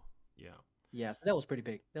 Oh, yeah, Yeah, so that was pretty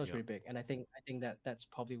big. That was yeah. pretty big, and I think that that's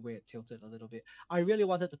probably where it tilted a little bit. I really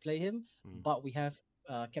wanted to play him, Mm. but we have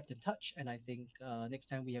kept in touch, and I think next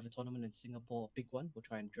time we have a tournament in Singapore, a big one, we'll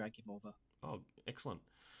try and drag him over. Oh, excellent.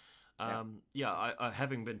 Yeah. Yeah, I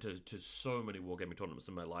having been to so many wargaming tournaments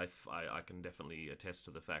in my life, I can definitely attest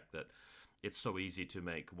to the fact that it's so easy to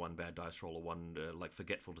make one bad dice roll or one like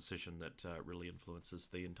forgetful decision that really influences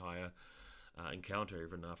the entire encounter,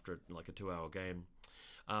 even after like a 2 hour game.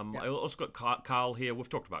 Yeah. I also got Carl here. We've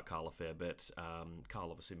talked about Carl a fair bit. Carl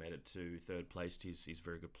obviously made it to third place. He's a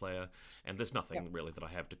very good player, and there's Yeah. nothing really that I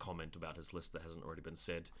have to comment about his list that hasn't already been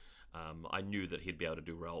said. I knew that he'd be able to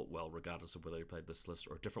do well regardless of whether he played this list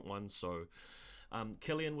or a different one. So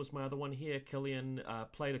Killian was my other one here. Killian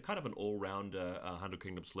played a kind of an all-rounder Hundred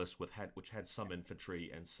Kingdoms list which had some infantry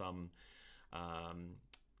and some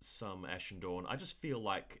Ashen Dawn. I just feel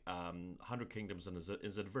like Hundred Kingdoms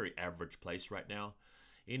is at a very average place right now.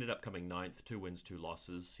 He ended up coming ninth, 2 wins, 2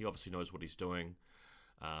 losses. He obviously knows what he's doing,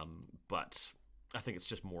 but I think it's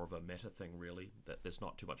just more of a meta thing, really. That there's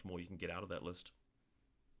not too much more you can get out of that list.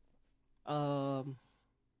 Um.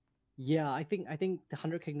 Yeah, I think the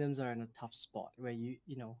Hundred Kingdoms are in a tough spot where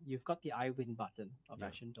you've got the I win button of Yeah,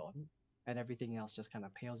 Ashen Dawn, and everything else just kind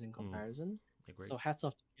of pales in mm, comparison. agreed. So hats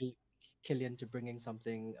off to Killian to bringing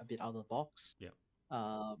something a bit out of the box. Yeah,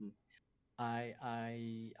 Um,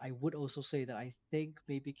 I would also say that I think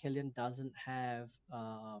maybe Killian doesn't have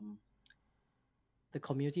the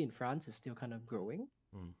community in France is still kind of growing,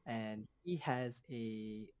 mm, and he has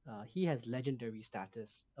legendary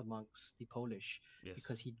status amongst the Polish yes,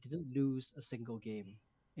 because he didn't lose a single game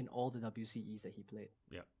in all the WCEs that he played.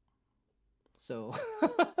 yeah. So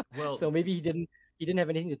Well, so maybe he didn't have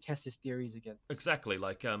anything to test his theories against. exactly.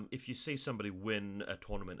 Like, if you see somebody win a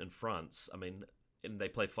tournament in France, I mean, and they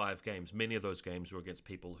play 5 games. Many of those games were against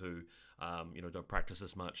people who, don't practice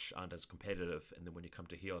as much, aren't as competitive. And then when you come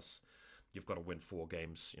to Chios, you've got to win 4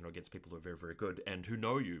 games, against people who are very, very good and who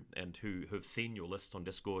know you and who have seen your list on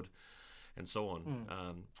Discord and so on.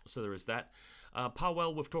 Mm. So there is that.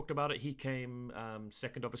 Powell, we've talked about it. He came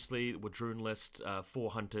second, obviously. Wadroon list,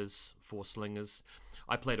 4 hunters, 4 slingers.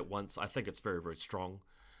 I played it once. I think it's very, very strong.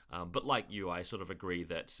 But like you, I sort of agree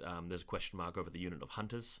that there's a question mark over the unit of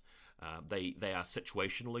hunters. They are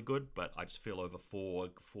situationally good, but I just feel over four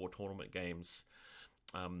tournament games,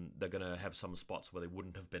 they're going to have some spots where they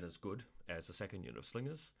wouldn't have been as good as the second unit of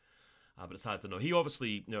slingers. But it's hard to know. He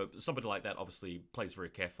obviously, somebody like that obviously plays very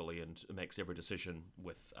carefully and makes every decision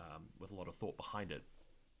with a lot of thought behind it.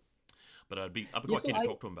 But I'd be Yeah, quite so keen to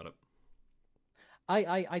talk to him about it.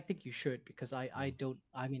 I think you should because I Mm, don't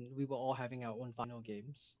I mean we were all having our own final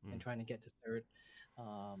games mm, and trying to get to third.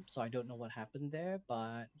 So I don't know what happened there,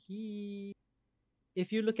 but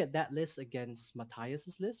if you look at that list against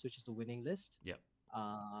Matthias's list, which is the winning list, yeah.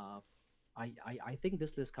 uh, I think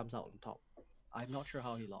this list comes out on top. I'm not sure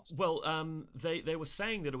how he lost. Well, they were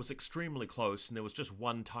saying that it was extremely close, and there was just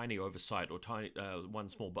one tiny oversight or one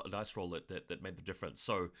small dice roll that made the difference.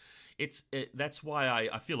 So, that's why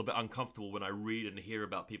I feel a bit uncomfortable when I read and hear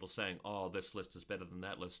about people saying, "Oh, this list is better than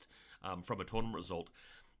that list," from a tournament result.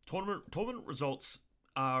 Tournament results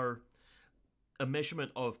are a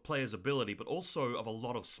measurement of players' ability, but also of a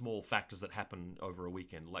lot of small factors that happen over a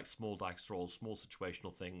weekend, like small dice rolls, small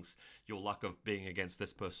situational things, your luck of being against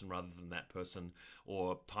this person rather than that person,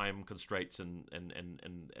 or time constraints, and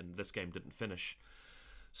this game didn't finish.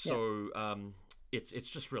 Yeah, So it's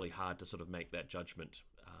just really hard to sort of make that judgment.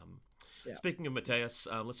 yeah, Speaking of Mateus,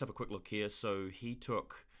 let's have a quick look here. So he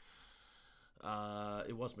took.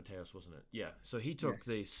 It was Mateus, wasn't it? Yeah. So he took yes.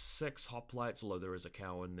 the 6 hoplites, although there is a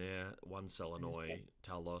cow in there, 1 And it's got Selenoi,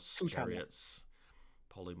 Talos, 2 timeless. Chariots,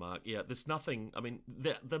 Polymark. Yeah, there's nothing. I mean,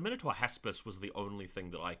 the Minotaur Haspis was the only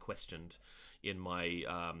thing that I questioned in my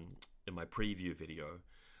preview video.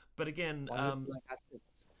 But again, Why would you like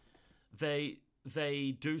Aspis?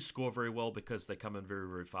 they do score very well because they come in very,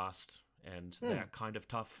 very fast. and they're kind of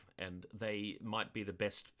tough, and they might be the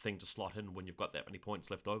best thing to slot in when you've got that many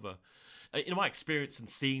points left over. In my experience and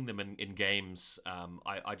seeing them in games,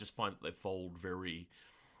 I just find that they fold very,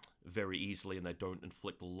 very easily, and they don't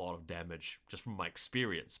inflict a lot of damage, just from my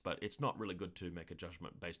experience. But it's not really good to make a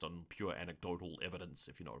judgment based on pure anecdotal evidence,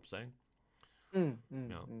 if you know what I'm saying.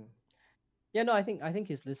 Yeah. Yeah, no, I think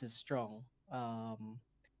his list is strong.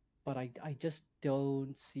 But I just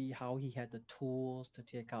don't see how he had the tools to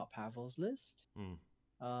take out Pavel's list. Mm.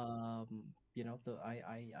 I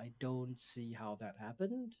don't see how that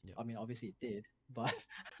happened. Yep. I mean, obviously it did, but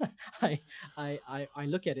I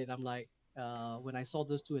look at it. I'm like, when I saw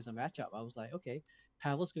those two as a matchup, I was like, okay,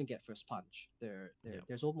 Pavel's gonna get first punch. Yep.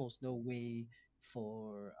 There's almost no way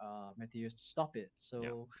for Matthews to stop it. Yep.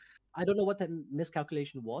 So I don't know what that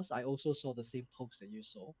miscalculation was. I also saw the same post that you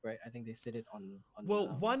saw, right? I think they said it on. Well,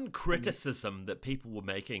 one criticism that people were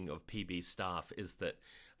making of PB staff is that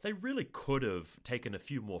they really could have taken a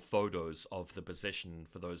few more photos of the position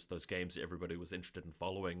for those games that everybody was interested in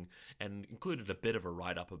following, and included a bit of a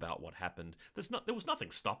write-up about what happened. There was nothing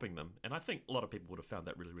stopping them, and I think a lot of people would have found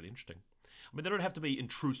that really, really interesting. I mean, they don't have to be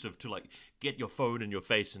intrusive to, like, get your phone in your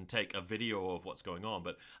face and take a video of what's going on,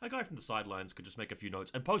 but a guy from the sidelines could just make a few notes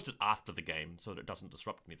and post it after the game so that it doesn't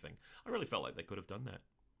disrupt anything. I really felt like they could have done that.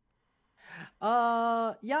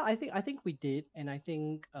 Yeah, I think we did, and I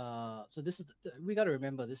think so this is we got to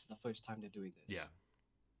remember this is the first time they're doing this. Yeah.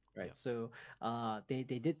 Right. Yep. So they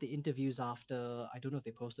did the interviews after. I don't know if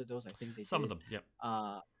they posted those. I think they Some did. of them, yep.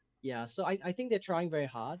 Yeah, so I think they're trying very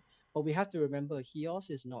hard, but we have to remember Chios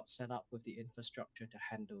is not set up with the infrastructure to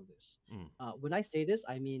handle this. When I say this,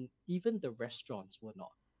 I mean even the restaurants were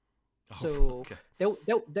not. So okay.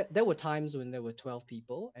 there were times when there were 12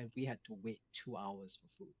 people and we had to wait 2 hours for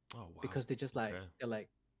food. Oh, wow. Because they just Okay. they're like,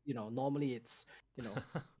 normally it's,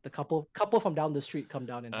 the couple from down the street come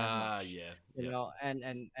down and have lunch. Yeah. You know,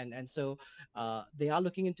 and so they are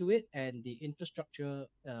looking into it, and the infrastructure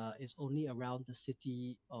is only around the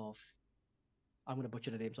city of, I'm going to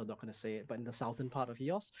butcher the name, so I'm not going to say it, but in the southern part of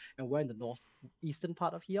Chios, and we're in the northeastern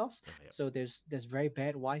part of Chios. Yep. So there's very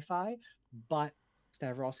bad Wi-Fi, but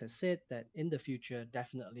Stavros has said that in the future,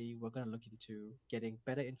 definitely we're going to look into getting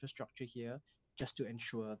better infrastructure here, just to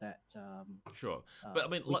ensure that. Sure, but I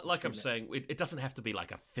mean, we can like I'm stream it. saying, it doesn't have to be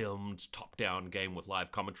like a filmed top-down game with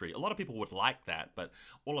live commentary. A lot of people would like that, but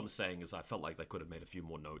all I'm saying is I felt like they could have made a few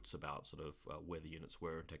more notes about sort of where the units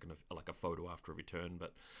were and taken a photo after every turn.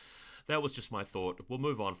 But that was just my thought. We'll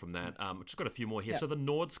move on from that. Just got a few more here. Yeah. So the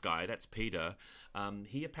Nords guy, that's Peter.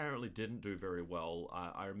 He apparently didn't do very well.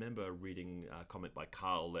 I remember reading a comment by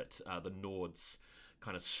Carl that the Nords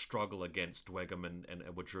kind of struggle against Dwegem and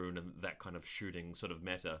Wadroon and that kind of shooting sort of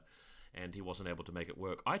meta, and he wasn't able to make it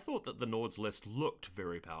work. I thought that the Nords list looked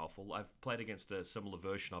very powerful. I've played against a similar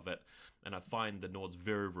version of it, and I find the Nords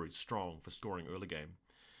very, very strong for scoring early game.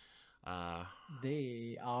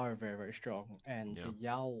 They are very, very strong, and Yeah. the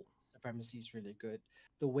Yao supremacy is really good.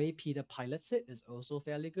 The way Peter pilots it is also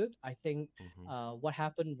fairly good. I think what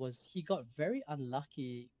happened was he got very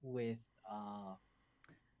unlucky with,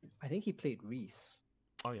 I think he played Reese.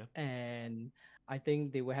 Oh, yeah. And I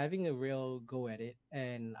think they were having a real go at it,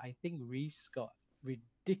 and I think Reese got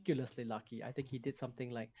ridiculously lucky. I think he did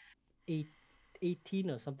something like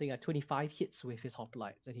 18 or something, like 25 hits with his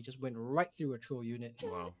hoplites, and he just went right through a troll unit.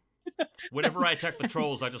 Wow. Whenever I attack the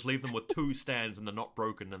trolls, I just leave them with 2 stands and they're not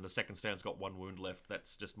broken, and the second stand's got 1 wound left.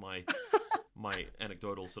 That's just my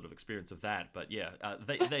anecdotal sort of experience of that. But yeah,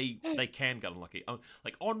 they can get unlucky.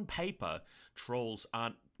 Like on paper, trolls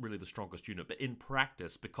aren't really the strongest unit, but in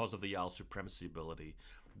practice, because of the Jarl supremacy ability,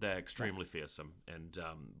 they're extremely fearsome and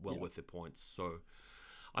worth their points. So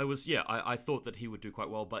I thought that he would do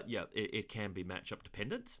quite well, but yeah, it can be matchup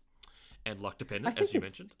dependent and luck dependent, as you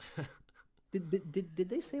mentioned. Did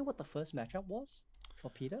they say what the first matchup was for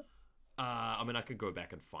Peter? I mean, I can go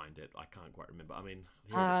back and find it. I can't quite remember. I mean,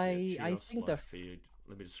 I think the feed.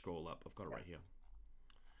 Let me just scroll up. I've got it right here.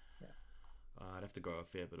 Yeah. I'd have to go a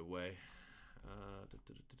fair bit away.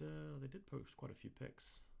 They did post quite a few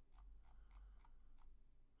picks.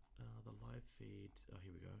 The live feed. Oh,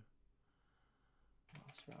 here we go.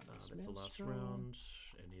 Last round. That's the last round,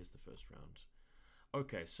 and here's the first round.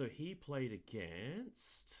 Okay, so he played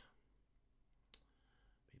against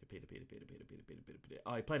Peter.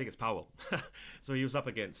 Oh, he played against Powell. So he was up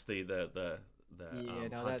against the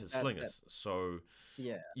Hunter Slingers. So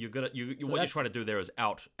yeah, what you're trying to do there is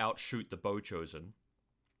outshoot the Bow Chosen.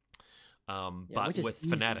 But with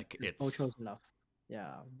Fnatic, it's Bow Chosen enough. Yeah,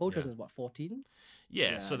 Bow Chosen is what, 14?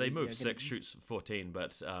 Yeah, so they move 6, shoots 14,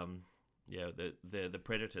 but the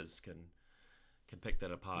Predators can pick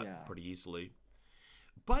that apart pretty easily.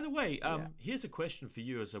 By the way, Yeah. here's a question for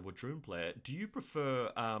you as a Wadroon player. Do you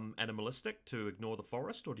prefer Animalistic to ignore the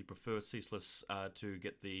forest, or do you prefer Ceaseless to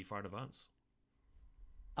get the Fire in Advance?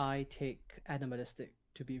 I take animalistic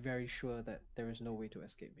to be very sure that there is no way to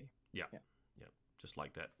escape me. Yeah, Yeah. yeah, just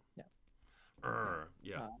like that. Yeah. Yeah.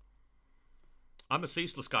 Yeah. Uh, I'm a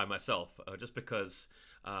ceaseless guy myself, just because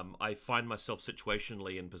I find myself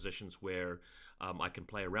situationally in positions where I can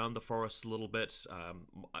play around the forest a little bit.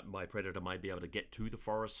 My predator might be able to get to the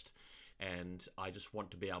forest, and I just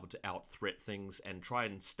want to be able to out threat things and try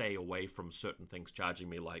and stay away from certain things charging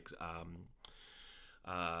me, like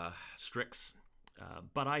Strix.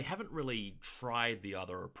 But I haven't really tried the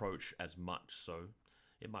other approach as much, so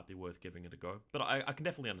it might be worth giving it a go. But I can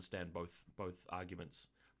definitely understand both arguments.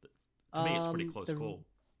 To me, it's a pretty um, close the call.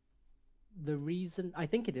 the reason I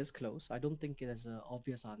think it is close. I don't think it is an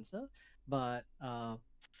obvious answer, but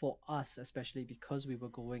for us, especially because we were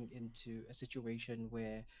going into a situation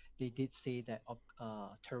where they did say that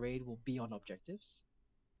terrain will be on objectives,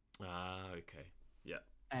 Ah, okay. Yeah,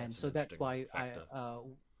 and that's an so that's interesting why factor.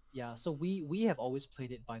 yeah, so we have always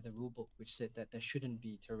played it by the rule book, which said that there shouldn't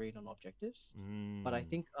be terrain on objectives. But I Mm.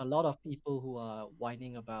 think a lot of people who are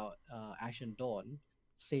whining about Ash and Dawn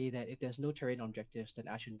say that if there's no terrain on objectives, then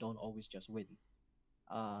Ash and Dawn always just win.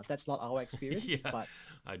 That's not our experience, Yeah, but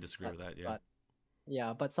I disagree but with that. Yeah, but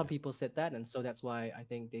yeah, but some yeah. people said that, and so that's why I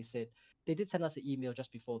think they said they did send us an email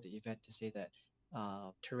just before the event to say that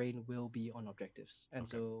terrain will be on objectives, and Okay.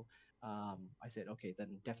 so I said okay,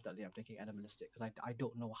 then definitely I'm taking animalistic because I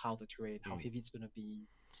don't know how the terrain, how Mm. heavy it's gonna be,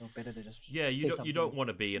 so better to just Yeah, say you something. don't want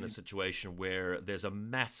to be in a situation where there's a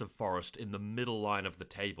massive forest in the middle line of the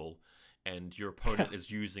table, and your Yeah, opponent is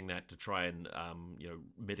using that to try and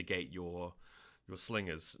mitigate your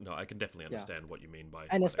slingers. No, I can definitely yeah, understand what you mean and by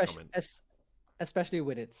that comment. especially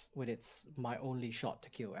when it's my only shot to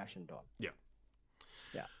kill Ash and Dawn. Yeah.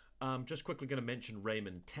 Yeah, Just quickly going to mention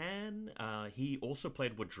Raymond Tan. He also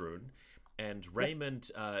played Wadroon, and yep.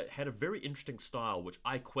 Raymond had a very interesting style, which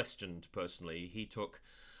I questioned personally. He took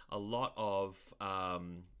a lot of,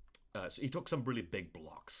 so he took some really big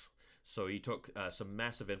blocks. So he took some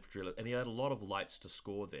massive infantry, and he had a lot of lights to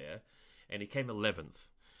score there, and he came 11th.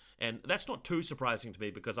 And that's not too surprising to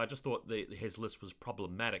me because I just thought his list was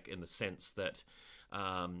problematic in the sense that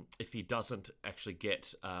if he doesn't actually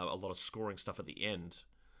get a lot of scoring stuff at the end,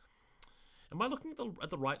 am I looking at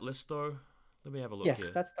the right list though? Let me have a look Yes,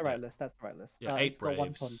 here. that's the Yeah, right list. That's the right list. yeah, It's eight got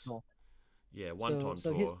one ton Braves. more. Yeah, one So ton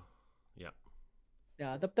so his tour. Yeah.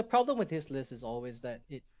 Yeah, the problem with his list is always that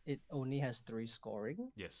it only has three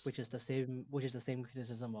scoring, Yes. which is the same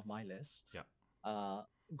criticism of my list. Yeah. Uh,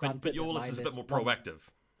 But Granted that your list my is a bit list more one, proactive.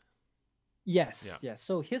 yes, Yeah. yes.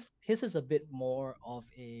 So his is a bit more of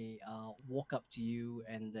a walk up to you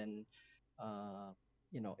and then uh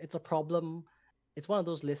it's a problem. It's one of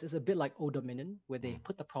those lists. It's a bit like O Dominion where they Mm.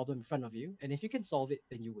 put the problem in front of you, and if you can solve it,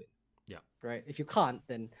 then you win, Yeah. right? If you can't,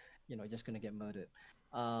 then you're just gonna get murdered.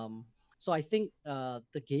 Um, so I think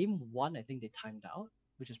the game one, I think they timed out,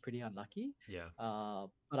 which is pretty unlucky. Yeah.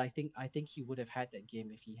 But I think he would have had that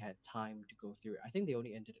game if he had time to go through it. I think they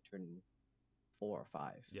only ended at turn 4 or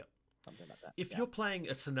 5, Yeah. something like that. If Yeah. you're playing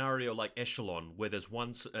a scenario like Echelon, where there's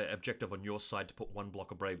one objective on your side to put one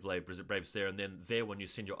block of Braves there, and then there when you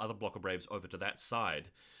send your other block of Braves over to that side,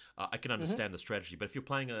 I can Hmm. understand the strategy. But if you're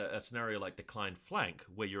playing a scenario like Declined Flank,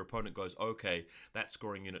 where your opponent goes, okay, that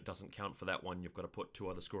scoring unit doesn't count for that one, you've got to put two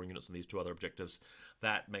other scoring units on these two other objectives,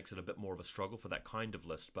 that makes it a bit more of a struggle for that kind of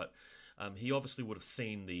list. But he obviously would have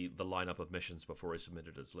seen the lineup of missions before he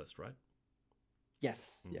submitted his list, right?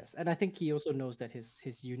 Yes, Mm. yes, and I think he also knows that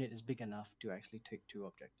his unit is big enough to actually take two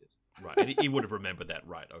objectives. Right, and he would have remembered that,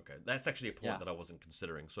 right? Okay, that's actually a point Yeah, that I wasn't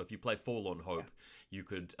considering. So if you play Forlorn yeah, Hope, you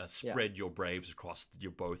could yeah, spread your Braves across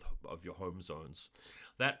your both of your home zones.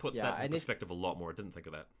 That puts yeah. that into perspective a lot more. I didn't think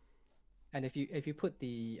of that. And if you put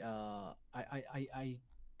the I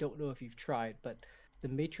don't know if you've tried, but the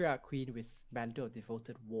matriarch queen with mantle of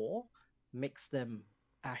devoted war makes them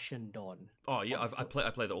ashen dawn Oh yeah, on I foot.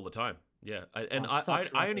 play all the time. Yeah, and Oh,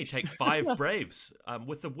 such I only rubbish. take 5 Braves.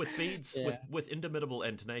 With beads Yeah, with Indomitable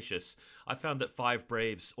and Tenacious, I found that 5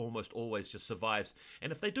 Braves almost always just survives.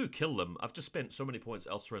 And if they do kill them, I've just spent so many points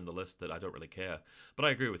elsewhere in the list that I don't really care. But I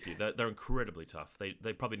agree with you; they're incredibly tough. They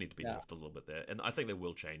probably need to be yeah, nerfed a little bit there, and I think they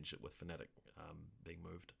will change it with Fnatic being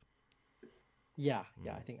moved. yeah,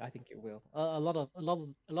 yeah. Mm, I think it will. A lot of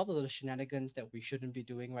the shenanigans that we shouldn't be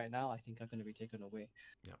doing right now, I think are going to be taken away.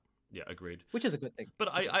 yeah. Yeah, agreed. which is a good thing. But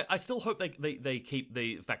I still hope they keep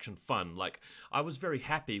the faction fun. Like, I was very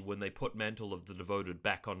happy when they put Mantle of the Devoted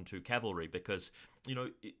back onto Cavalry, because, you know,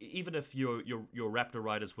 even if your Raptor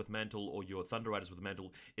Riders with Mantle or your Thunder Riders with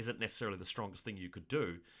Mantle isn't necessarily the strongest thing you could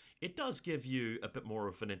do, it does give you a bit more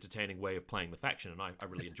of an entertaining way of playing the faction, and I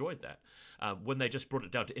really enjoyed that. When they just brought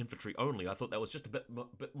it down to infantry only, I thought that was just a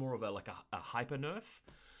bit more of a hyper nerf.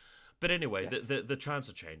 But anyway, Yes. the chants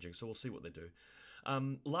are changing, so we'll see what they do.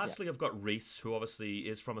 Lastly, Yeah. I've got Reese, who obviously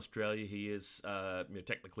is from Australia. He is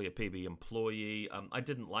technically a PB employee. I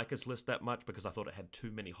didn't like his list that much because I thought it had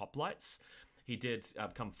too many hoplites. He did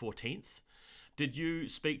come 14th. Did you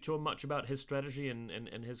speak to him much about his strategy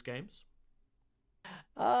in his games?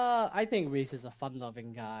 I think Reese is a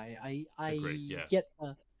fun-loving guy. Agreed, yeah.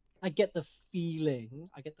 I get the feeling,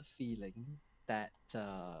 that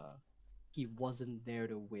he wasn't there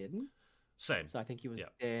to win. Same. So I think he was Yeah.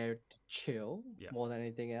 there to chill Yeah. more than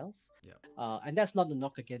anything else. Yeah. And that's not a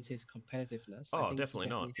knock against his competitiveness. I Oh, think definitely he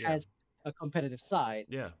not. definitely Yeah. has a competitive side.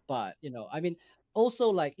 Yeah. But, you know, I mean, also,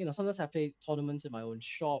 like, you know, sometimes I play tournaments in my own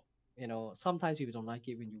shop. You know, sometimes people don't like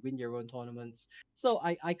it when you win your own tournaments. So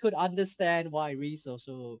I could understand why Reese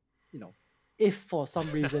also, you know, if for some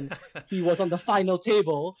reason he was on the final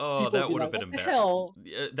table, Oh, people would that be would have like, been what the embarrassing. hell?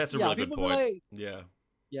 That's a Yeah, really good people would be point. like, Yeah.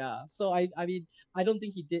 yeah. So I mean, I don't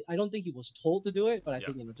think he did. I don't think he was told to do it, but I Yeah.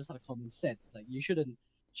 think, you know, just out of common sense, like you shouldn't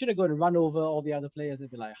go and run over all the other players and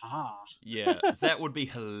be like, ha. Yeah, that would be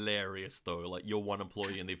hilarious though. Like, you're one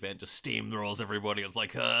employee in the event just steamrolls everybody. It's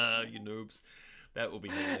like, you noobs. That would be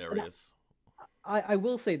And hilarious. I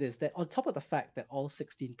will say this, that on top of the fact that all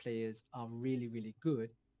 16 players are really, really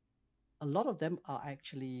good, a lot of them are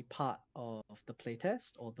actually part of the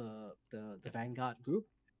playtest or the Yeah. Vanguard group.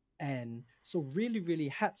 And so really, really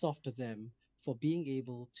hats off to them for being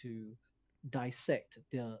able to dissect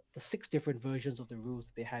the 6 different versions of the rules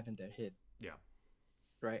that they have in their head. Yeah.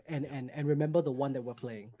 Right. And Yeah. and remember the one that we're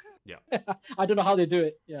playing. Yeah. I don't know how they do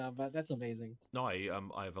it. Yeah, but that's amazing. No,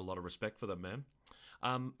 I have a lot of respect for them, man.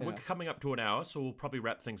 We're Yeah. coming up to an hour, so we'll probably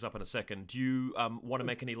wrap things up in a second. Do you want to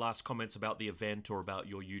make any last comments about the event, or about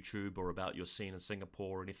your YouTube, or about your scene in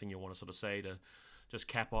Singapore, or anything you want to sort of say to just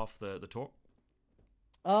cap off the talk?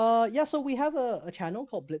 Yeah, so we have a channel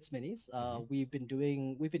called Blitz Minis. Mm-hmm. We've been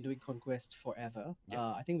doing Conquest forever. Yep.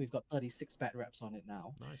 I think we've got 36 bat reps on it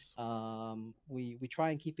now. Nice. We try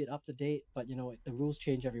and keep it up to date, but you know the rules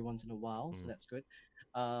change every once in a while, so Mm. that's good.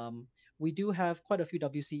 We do have quite a few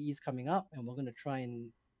WCEs coming up, and we're going to try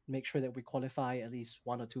and make sure that we qualify at least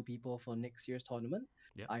 1 or 2 people for next year's tournament.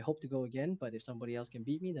 Yep. I hope to go again, but if somebody else can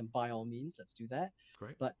beat me, then by all means, let's do that.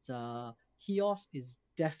 Great. But Chios is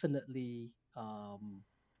definitely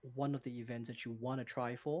one of the events that you want to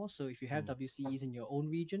try for. So if you have WCEs in your own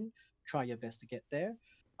region, try your best to get there.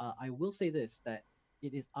 I will say this, that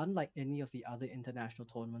it is unlike any of the other international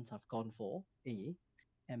tournaments I've gone for, A,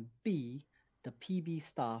 and B, the PB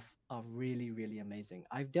staff are really, really amazing.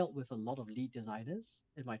 I've dealt with a lot of lead designers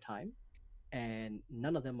in my time, and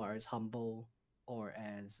none of them are as humble or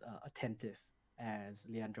as attentive as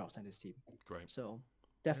Leandrops and his team. Great. So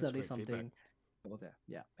That's definitely great feedback. something over there.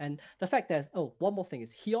 Yeah. And the fact that, oh, one more thing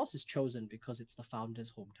is Chios is chosen because it's the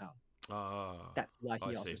founder's hometown. Ah, That's why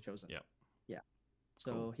I Chios see. is chosen. Yeah. Yeah.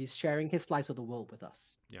 So Cool. he's sharing his slice of the world with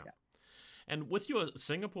us. Yeah. Yeah. And with your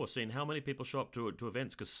Singapore scene, how many people show up to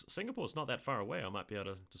events? Because Singapore's not that far away. I might be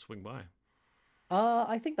able to swing by.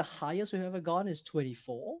 I think the highest we've ever gone is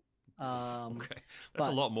 24. Okay, that's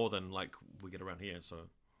a But lot more than like we get around here. So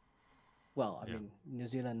well, I yeah. mean, New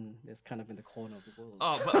Zealand is kind of in the corner of the world.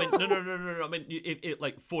 Oh, but I mean, no. I mean, if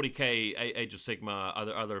like 40K, Age of Sigma,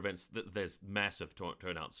 other events, there's massive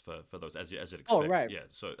turnouts for those, as you'd expect. Oh, right. Yeah.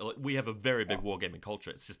 So like, we have a very big Yeah. wargaming culture.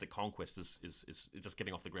 It's just that Conquest is just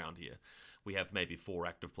getting off the ground here. We have maybe 4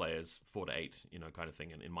 active players, 4 to 8, you know, kind of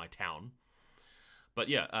thing in my town. But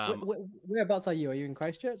yeah, Whereabouts are you? Are you in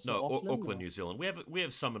Christchurch? no, or Auckland, Auckland, New Zealand. We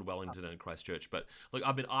have some in Wellington and Christchurch, but look,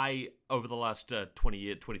 I mean, over the last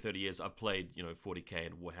 20, 30 years, I've played 40K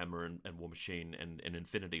and Warhammer and War Machine and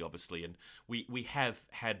Infinity, obviously, and we have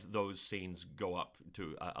had those scenes go up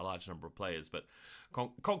to a large number of players. But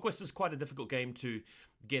Conquest is quite a difficult game to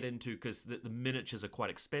get into because the miniatures are quite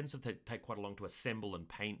expensive. They take quite a long to assemble and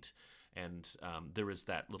paint, and there is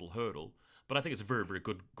that little hurdle. But I think it's a very, very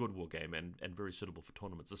good war game and very suitable for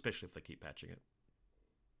tournaments, especially if they keep patching it.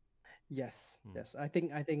 Yes, yes. I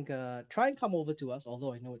think try and come over to us,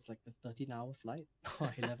 although I know it's like the 13-hour flight or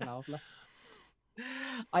 11-hour flight.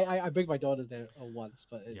 I bring my daughter there once,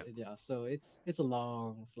 but yeah, so it's a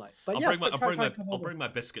long flight. But I'll bring my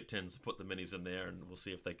biscuit tins, put the minis in there, and we'll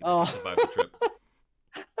see if they can survive the trip.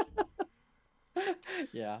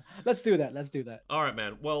 Yeah, let's do that. Let's do that. All right,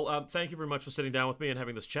 man. Well, thank you very much for sitting down with me and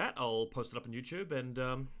having this chat. I'll post it up on YouTube, and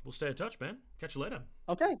we'll stay in touch, man. Catch you later.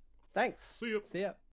 Okay, thanks. See you. See ya.